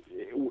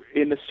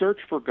 in the search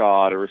for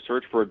God or a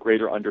search for a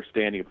greater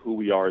understanding of who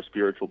we are as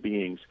spiritual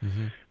beings,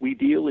 we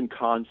deal in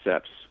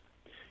concepts.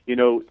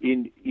 In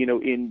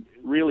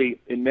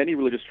many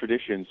religious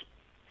traditions,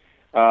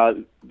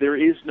 there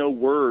is no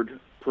word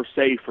per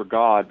se for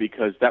God,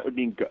 because that would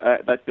mean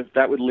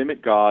that would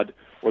limit God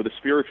or the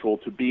spiritual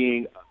to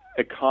being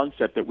a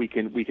concept that we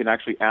can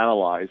actually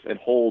analyze and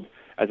hold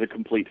as a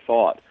complete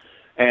thought,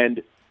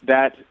 and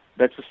that's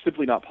just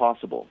simply not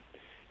possible.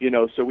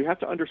 So we have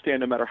to understand,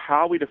 no matter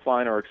how we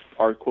define our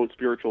quote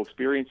spiritual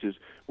experiences,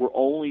 we're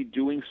only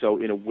doing so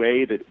in a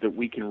way that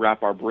we can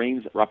wrap our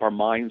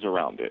minds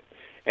around it.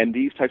 And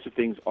these types of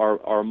things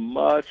are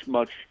much,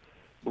 much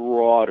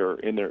broader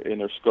in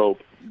their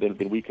scope than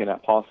we can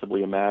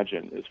possibly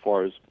imagine. As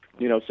far as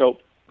so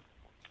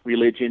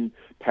religion,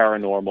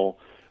 paranormal,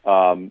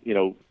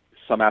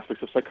 some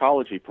aspects of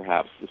psychology,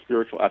 perhaps the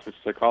spiritual aspects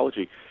of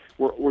psychology.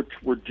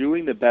 We're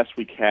doing the best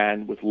we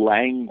can with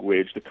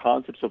language, the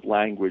concepts of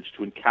language,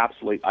 to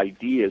encapsulate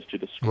ideas to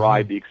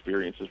describe the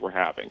experiences we're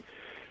having.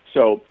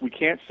 So we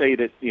can't say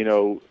that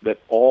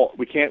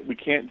we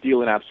can't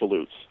deal in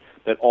absolutes,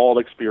 that all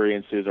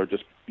experiences are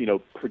just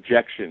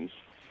projections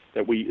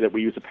that we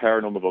use a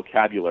paranormal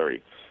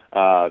vocabulary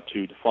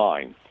to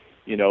define.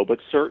 But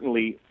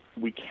certainly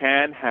we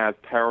can have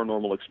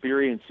paranormal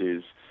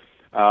experiences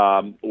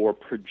or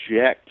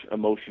project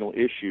emotional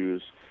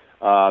issues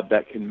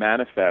that can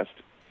manifest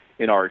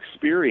in our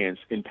experience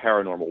in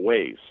paranormal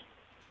ways.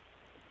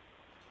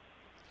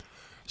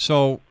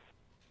 So,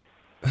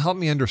 help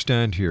me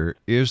understand here.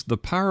 Is the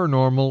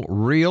paranormal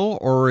real,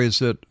 or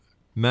is it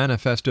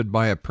manifested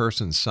by a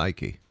person's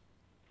psyche?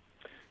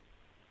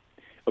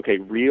 Okay,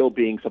 real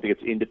being something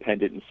that's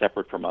independent and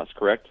separate from us,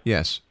 correct?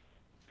 Yes.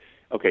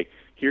 Okay,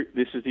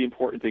 this is the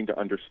important thing to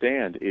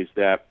understand, is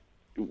that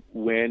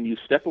when you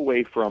step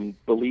away from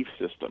belief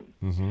system,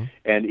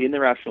 and in the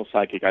rational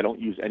psychic, I don't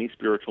use any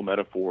spiritual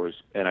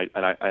metaphors, and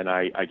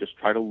I just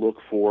try to look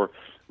for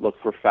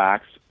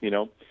facts.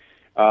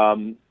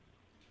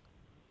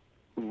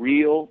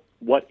 Real.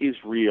 What is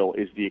real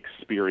is the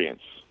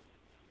experience.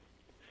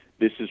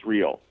 This is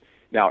real.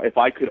 Now, if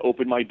I could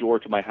open my door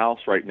to my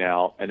house right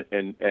now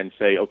and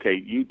say, okay,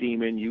 you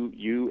demon,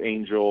 you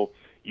angel,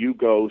 you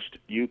ghost,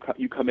 you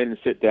come in and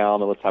sit down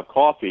and let's have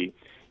coffee.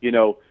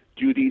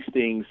 Do these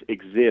things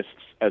exist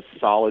as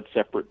solid,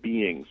 separate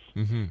beings,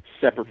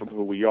 separate from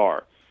who we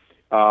are?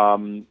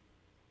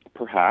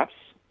 Perhaps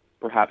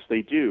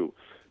they do.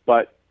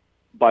 But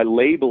by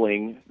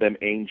labeling them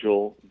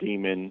angel,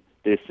 demon,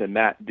 this and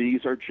that,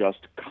 these are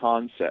just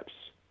concepts.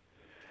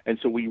 And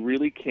so we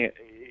really can't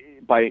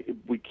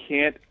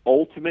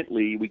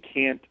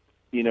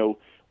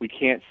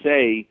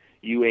say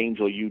you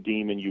angel, you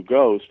demon, you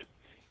ghost.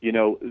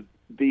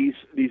 The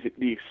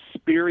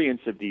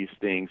experience of these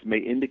things may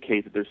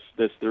indicate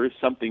that there is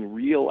something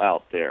real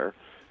out there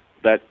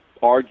that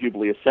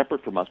arguably is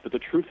separate from us. But the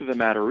truth of the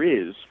matter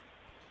is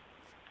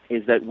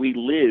that we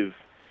live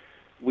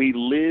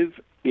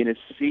in a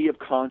sea of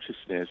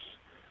consciousness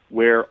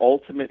where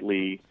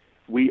ultimately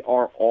we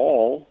are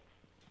all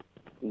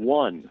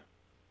one.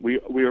 We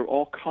are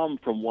all come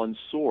from one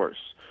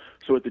source.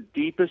 So at the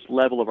deepest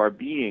level of our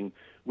being,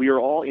 we are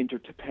all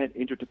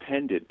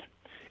interdependent.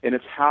 And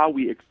it's how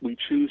we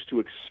choose to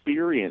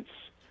experience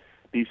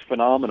these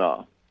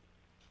phenomena.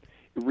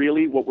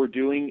 Really, what we're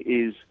doing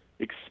is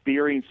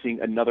experiencing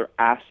another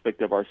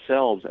aspect of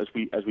ourselves as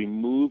we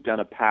move down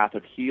a path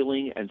of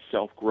healing and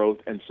self-growth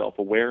and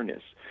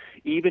self-awareness.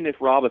 Even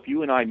if, Rob, if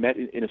you and I met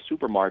in a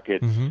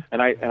supermarket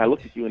and I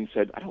looked at you and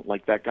said, I don't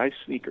like that guy's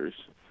sneakers,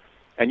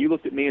 and you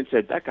looked at me and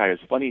said, that guy has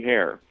funny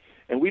hair,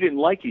 and we didn't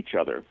like each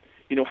other,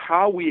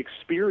 how we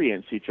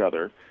experience each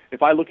other.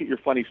 If I look at your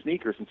funny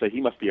sneakers and say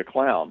he must be a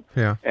clown,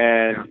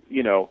 and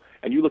you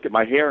look at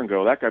my hair and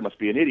go, that guy must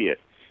be an idiot.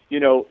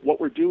 What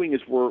we're doing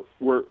is we're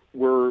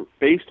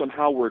based on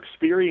how we're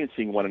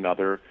experiencing one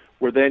another.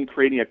 We're then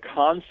creating a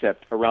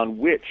concept around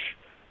which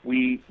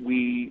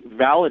we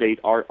validate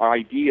our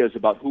ideas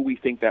about who we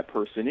think that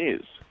person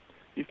is.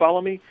 You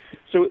follow me?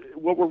 So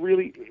what we're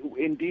really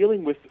in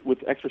dealing with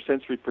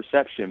extrasensory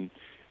perception,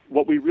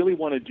 what we really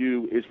want to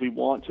do is we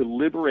want to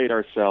liberate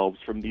ourselves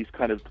from these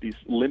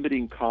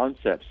limiting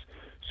concepts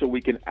so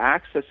we can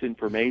access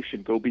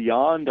information, go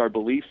beyond our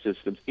belief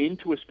systems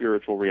into a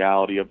spiritual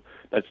reality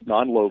that's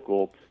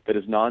non-local, that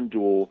is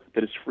non-dual,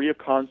 that is free of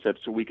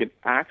concepts, so we can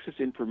access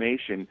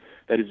information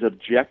that is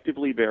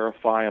objectively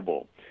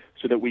verifiable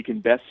so that we can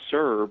best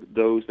serve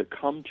those that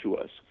come to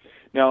us.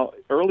 Now,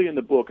 early in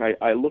the book,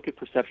 I look at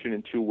perception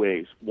in two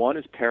ways. One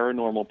is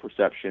paranormal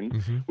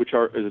perception, which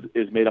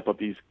is made up of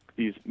these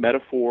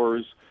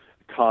metaphors,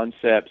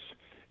 concepts,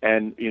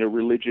 and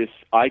religious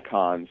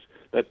icons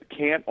that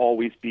can't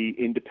always be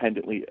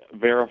independently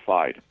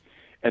verified.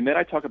 And then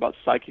I talk about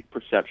psychic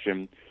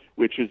perception,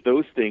 which is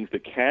those things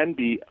that can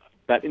be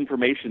that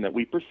information that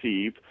we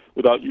perceive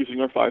without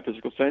using our five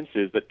physical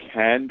senses that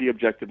can be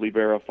objectively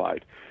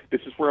verified.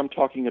 This is where I'm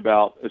talking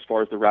about, as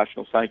far as the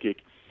rational psychic,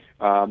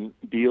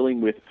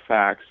 dealing with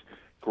facts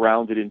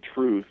grounded in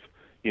truth,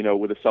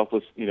 with a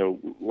selfless,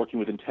 working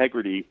with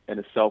integrity and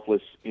a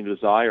selfless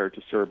desire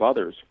to serve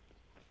others.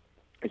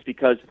 It's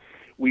because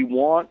we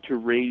want to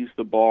raise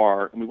the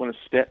bar and we want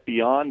to step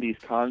beyond these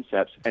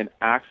concepts and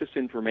access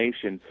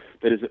information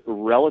that is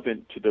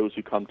relevant to those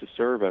who come to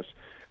serve us,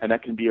 and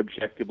that can be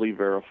objectively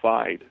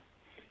verified.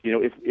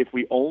 If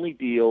we only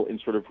deal in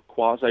sort of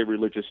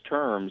quasi-religious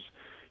terms,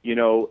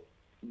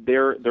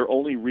 they're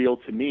only real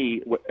to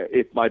me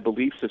if my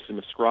belief system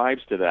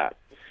ascribes to that.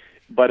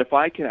 But if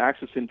I can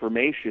access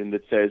information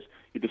that says,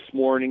 this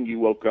morning you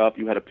woke up,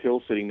 you had a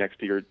pill sitting next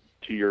to your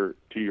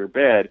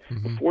bed.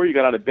 Before you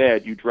got out of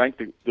bed, you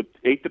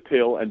ate the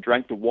pill and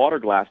drank the water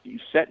glass that you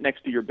set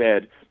next to your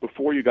bed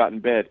before you got in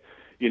bed.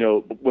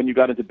 When you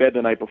got into bed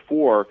the night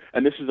before,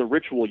 and this is a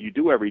ritual you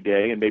do every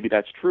day, and maybe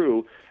that's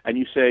true, and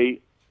you say,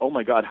 oh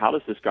my God, how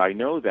does this guy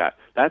know that?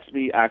 That's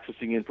me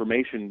accessing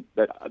information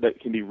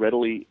that can be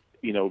readily,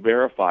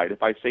 verified.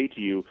 If I say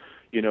to you,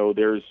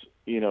 there's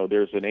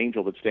an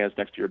angel that stands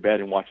next to your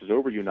bed and watches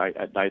over you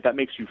at night, that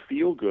makes you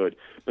feel good,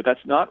 but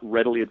that's not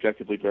readily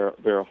objectively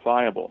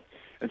verifiable.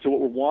 And so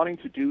what we're wanting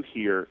to do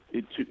here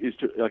is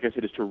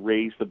to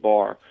raise the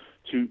bar,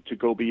 to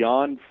go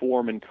beyond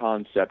form and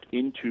concept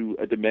into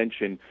a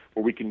dimension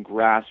where we can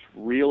grasp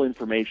real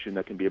information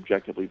that can be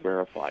objectively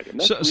verified. And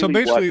that's so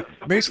really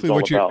basically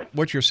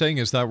what you're saying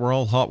is that we're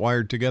all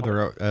hot-wired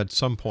together at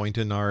some point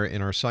in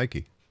our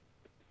psyche.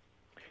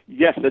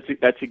 Yes,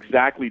 that's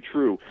exactly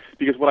true.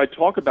 Because what I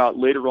talk about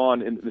later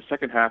on in the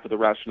second half of the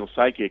Rational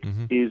Psychic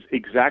is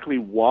exactly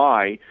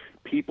why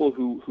people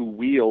who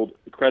wield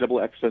credible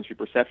extrasensory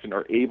perception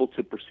are able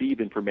to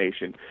perceive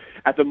information.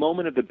 At the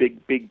moment of the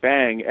Big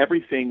Bang,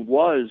 everything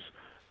was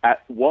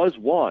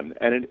one,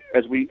 and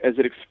as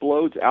it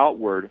explodes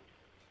outward,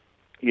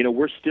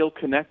 we're still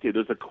connected.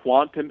 There's a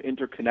quantum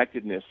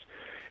interconnectedness,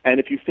 and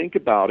if you think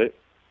about it,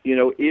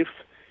 if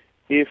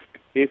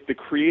the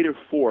creative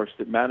force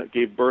that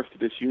gave birth to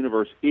this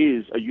universe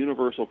is a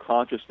universal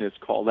consciousness,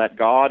 call that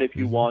God if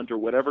you want, or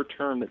whatever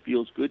term that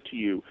feels good to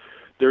you,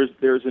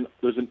 there's an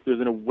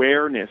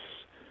awareness,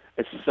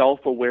 a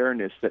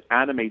self-awareness that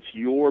animates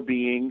your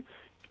being,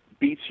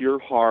 beats your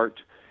heart,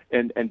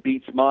 and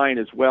beats mine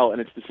as well, and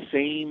it's the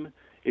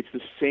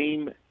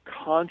same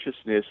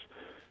consciousness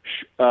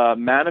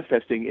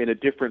manifesting in a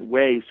different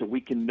way, so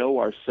we can know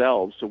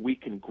ourselves, so we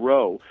can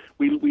grow.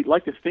 We'd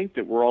like to think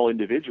that we're all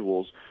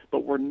individuals,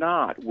 but we're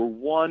not. We're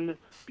one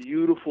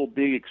beautiful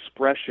big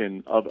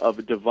expression of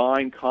a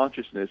divine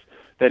consciousness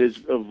that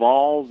is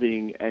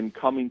evolving and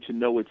coming to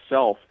know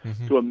itself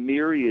to a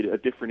myriad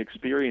of different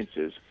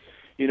experiences.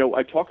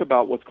 I talk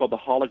about what's called the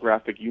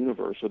holographic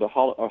universe, or the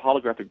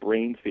holographic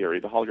brain theory,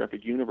 the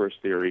holographic universe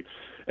theory,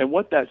 and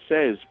what that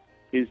says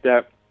is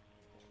that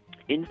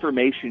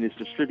information is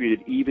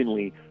distributed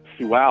evenly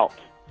throughout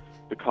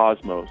the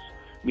cosmos.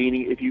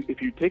 Meaning, if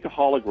you take a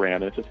hologram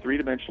and it's a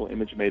three-dimensional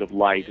image made of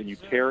light and you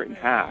tear it in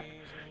half,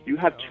 you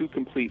have two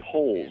complete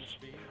wholes.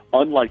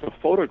 Unlike a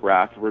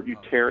photograph, where if you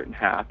tear it in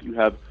half, you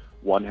have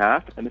one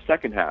half and the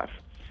second half.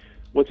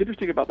 What's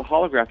interesting about the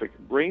holographic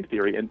brain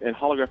theory and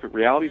holographic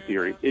reality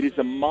theory, it is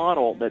a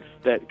model that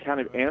kind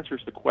of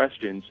answers the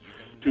questions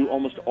to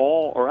almost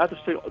all, or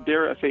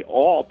dare I say,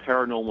 all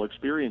paranormal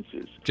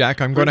experiences.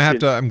 Jack, I'm going to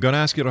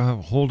ask you to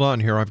hold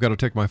on here. I've got to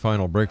take my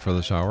final break for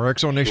this hour.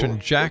 X-Zone Nation, sure.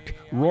 Jack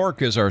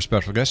ROURKE is our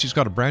special guest. He's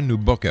got a brand new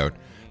book out,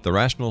 The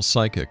Rational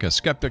Psychic, A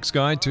Skeptic's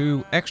Guide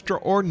to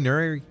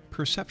Extraordinary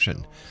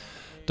Perception.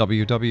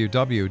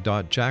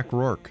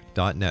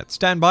 www.jackrourke.net.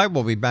 Stand by.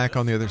 We'll be back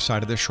on the other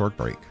side of this short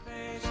break.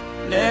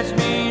 Lets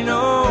me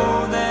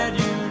know that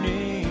you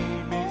need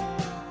me.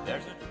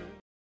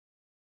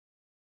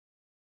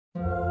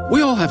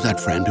 We all have that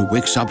friend who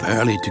wakes up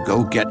early to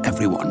go get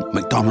everyone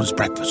McDonald's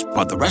breakfast,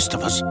 while the rest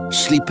of us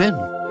sleep in.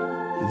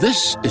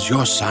 This is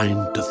your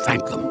sign to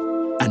thank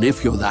them. And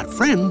if you're that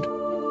friend,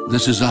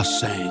 this is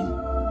us saying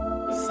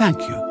thank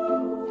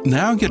you.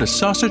 Now get a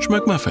sausage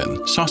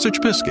McMuffin,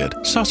 sausage biscuit,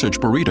 sausage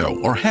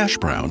burrito, or hash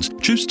browns.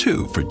 Choose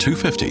 2 for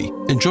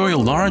 $2.50. Enjoy a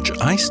large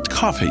iced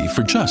coffee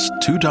for just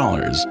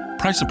 $2.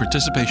 Price and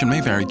participation may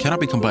vary.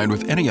 Cannot be combined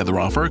with any other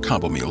offer or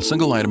combo meal.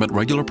 Single item at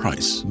regular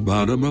price.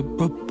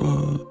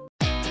 Ba-da-ba-ba-ba.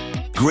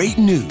 Great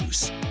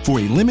news. For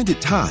a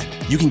limited time,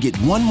 you can get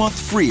 1 month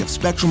free of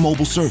Spectrum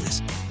Mobile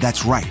service.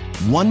 That's right,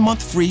 1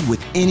 month free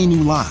with any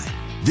new line.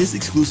 This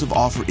exclusive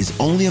offer is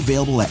only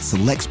available at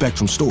select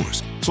Spectrum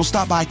stores, so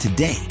stop by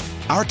today.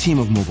 Our team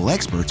of mobile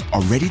experts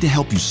are ready to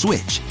help you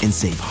switch and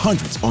save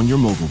hundreds on your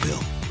mobile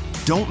bill.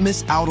 Don't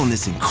miss out on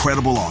this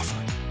incredible offer.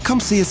 Come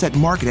see us at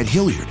Market at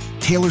Hilliard,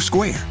 Taylor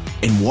Square,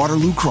 and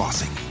Waterloo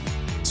Crossing.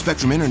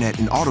 Spectrum Internet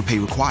and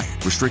autopay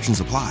required. Restrictions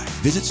apply.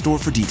 Visit store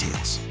for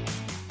details.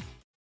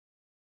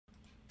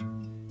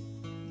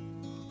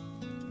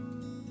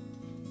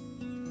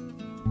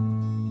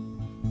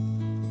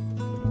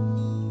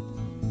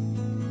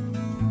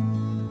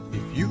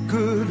 If you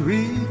could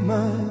read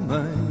my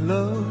mind,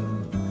 love,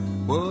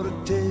 what a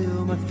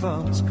tale my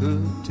thoughts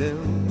could tell.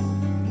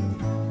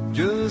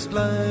 Just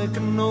like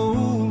an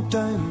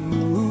old-time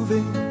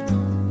movie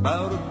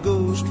about a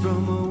ghost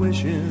from a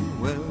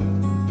wishing well,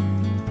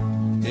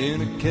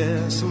 in a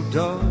castle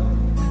dark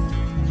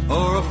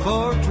or a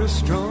fortress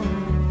strong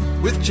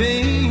with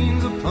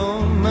chains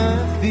upon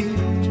my feet.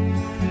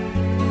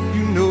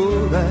 You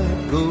know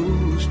that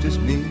ghost is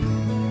me,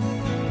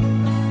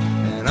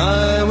 and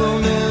I will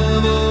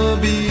never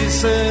be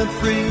set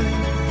free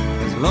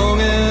as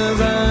long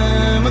as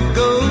I'm a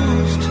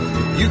ghost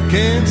you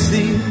can't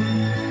see.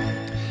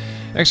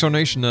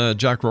 Exonation,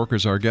 Jack Rourke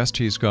is our guest.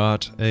 He's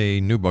got a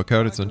new book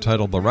out. It's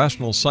entitled The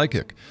Rational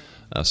Psychic,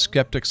 A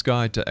Skeptic's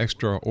Guide to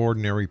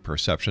Extraordinary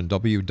Perception.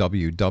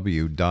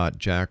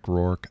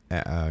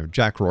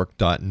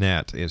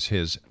 www.jackrourke.net is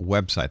his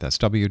website. That's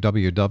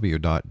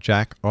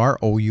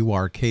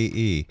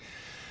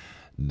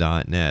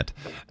www.jackrourke.net.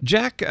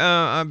 Jack,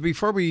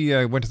 before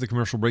we went to the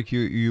commercial break,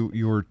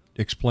 you were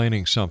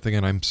explaining something,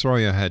 and I'm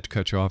sorry I had to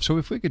cut you off. So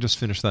if we could just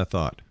finish that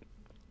thought.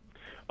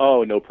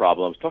 Oh, no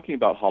problem. I was talking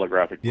about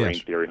holographic brain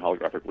Yes. theory,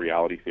 holographic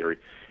reality theory,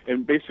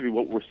 and basically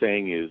what we're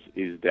saying is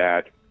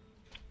that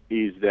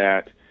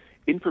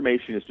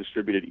information is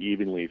distributed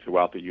evenly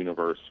throughout the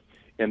universe,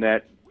 and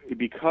that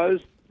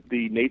because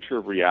the nature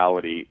of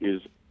reality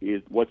is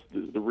what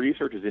the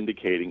research is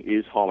indicating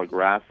is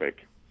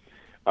holographic,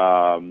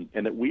 and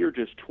that we are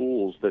just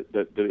tools that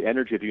the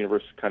energy of the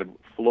universe kind of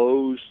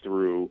flows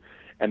through,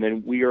 and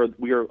then we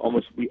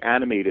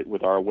animate it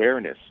with our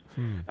awareness.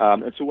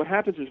 And so what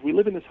happens is we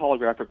live in this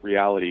holographic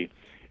reality.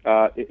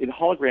 A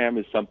hologram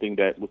is something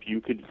that if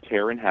you could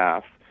tear in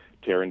half,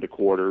 tear into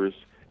quarters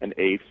and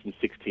eighths and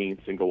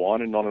sixteenths and go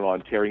on and on and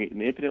on, tearing it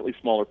in infinitely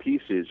smaller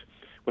pieces,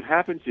 what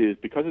happens is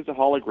because it's a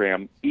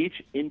hologram,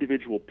 each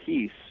individual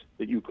piece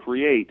that you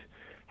create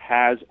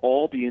has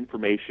all the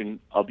information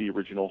of the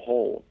original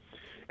whole.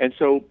 And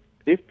so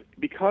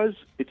because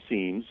it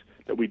seems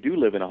that we do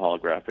live in a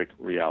holographic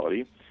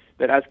reality,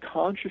 that as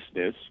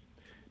consciousness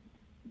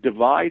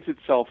divides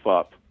itself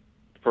up,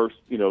 first,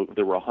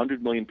 there were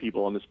 100 million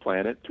people on this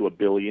planet, to 1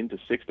 billion, to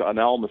 6, to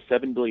now almost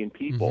 7 billion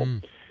people. Mm-hmm.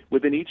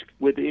 Within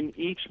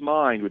each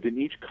mind, within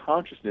each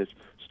consciousness,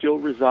 still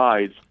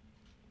resides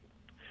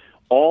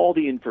all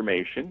the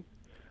information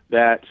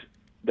that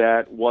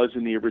was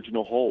in the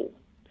original whole.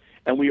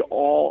 And we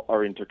all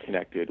are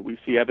interconnected. We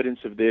see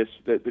evidence of this,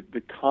 that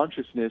the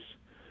consciousness,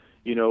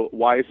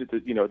 why is it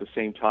that, at the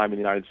same time in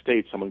the United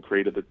States, someone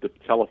created the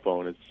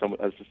telephone as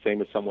the same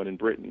as someone in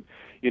Britain?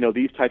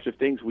 These types of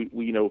things, we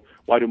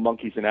why do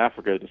monkeys in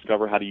Africa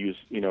discover how to use,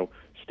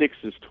 sticks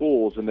as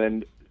tools, and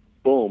then,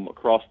 boom,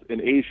 across in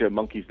Asia,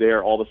 monkeys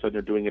there, all of a sudden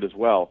are doing it as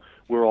well.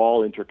 We're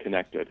all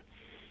interconnected.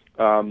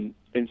 And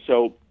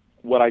so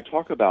what I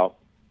talk about,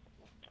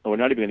 and we're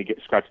not even going to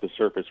scratch the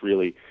surface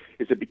really,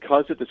 is that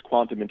because of this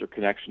quantum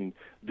interconnection,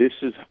 this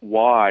is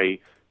why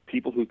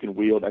people who can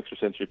wield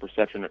extrasensory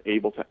perception are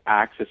able to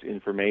access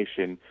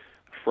information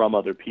from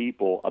other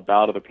people,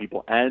 about other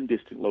people, and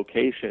distant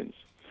locations,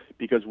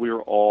 because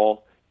we're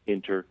all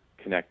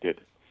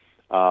interconnected.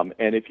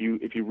 And if you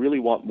really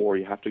want more,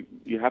 you have to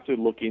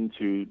look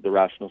into The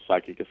Rational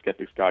Psychic, A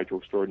Skeptic's Guide to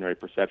Extraordinary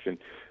Perception.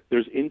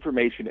 There's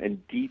information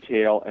and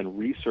detail and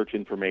research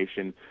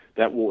information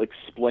that will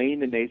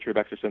explain the nature of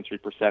extrasensory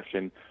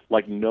perception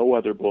like no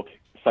other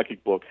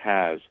psychic book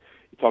has.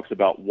 It talks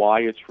about why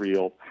it's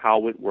real,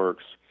 how it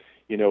works,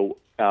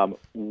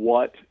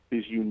 what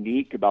is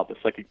unique about the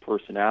psychic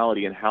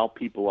personality, and how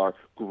people are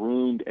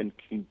groomed and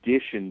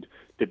conditioned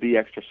to be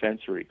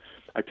extrasensory.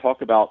 I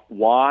talk about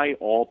why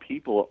all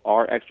people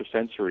are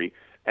extrasensory,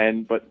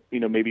 but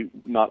maybe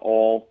not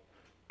all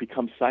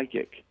become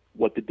psychic.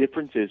 What the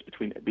difference is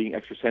between being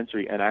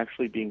extrasensory and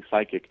actually being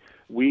psychic.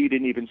 We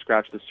didn't even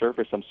scratch the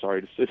surface. I'm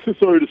sorry to say.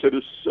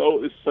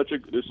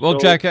 Well,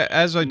 Jack,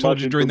 as I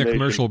told you during the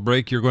commercial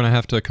break, you're going to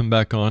have to come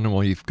back on,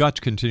 and you've got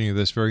to continue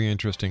this very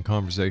interesting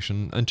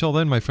conversation. Until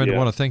then, my friend, I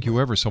want to thank you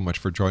ever so much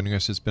for joining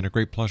us. It's been a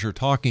great pleasure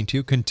talking to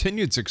you.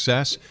 Continued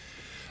success,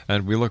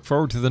 and we look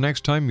forward to the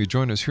next time you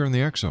join us here in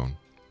the X Zone.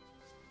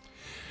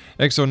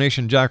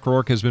 Exonation, Jack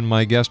Rourke has been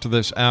my guest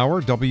this hour.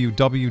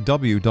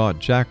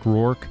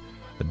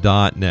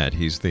 www.jackrourke.net.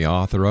 He's the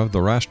author of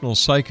The Rational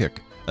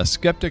Psychic, A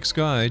Skeptic's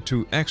Guide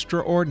to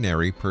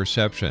Extraordinary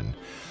Perception.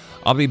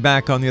 I'll be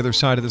back on the other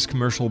side of this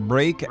commercial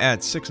break at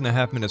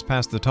 6.5 minutes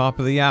past the top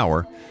of the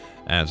hour.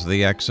 as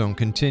the X Zone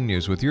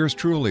continues with yours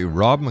truly,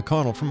 Rob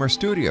McConnell, from our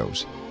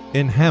studios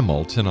in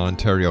Hamilton,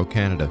 Ontario,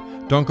 Canada.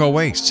 Don't go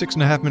away,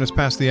 6.5 minutes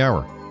past the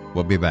hour.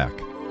 We'll be back.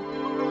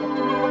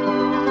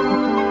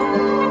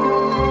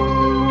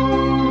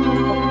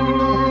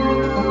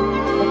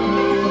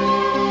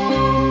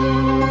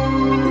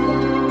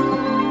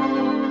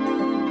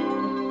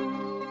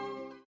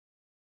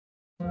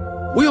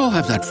 We all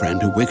have that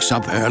friend who wakes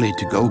up early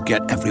to go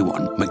get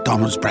everyone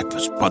McDonald's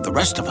breakfast, while the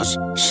rest of us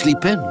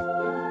sleep in.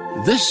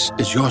 This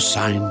is your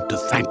sign to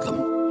thank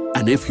them.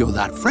 And if you're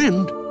that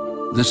friend,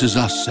 this is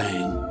us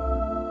saying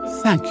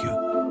thank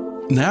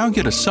you. Now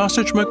get a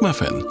sausage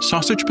McMuffin,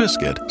 sausage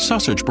biscuit,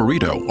 sausage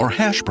burrito, or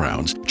hash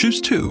browns.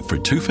 Choose 2 for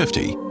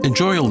 $2.50.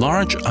 Enjoy a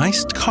large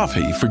iced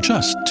coffee for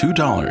just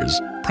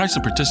 $2. Price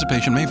and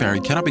participation may vary.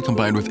 Cannot be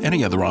combined with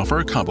any other offer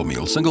or combo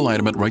meal. Single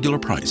item at regular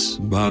price.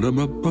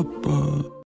 Ba-da-ba-ba-ba.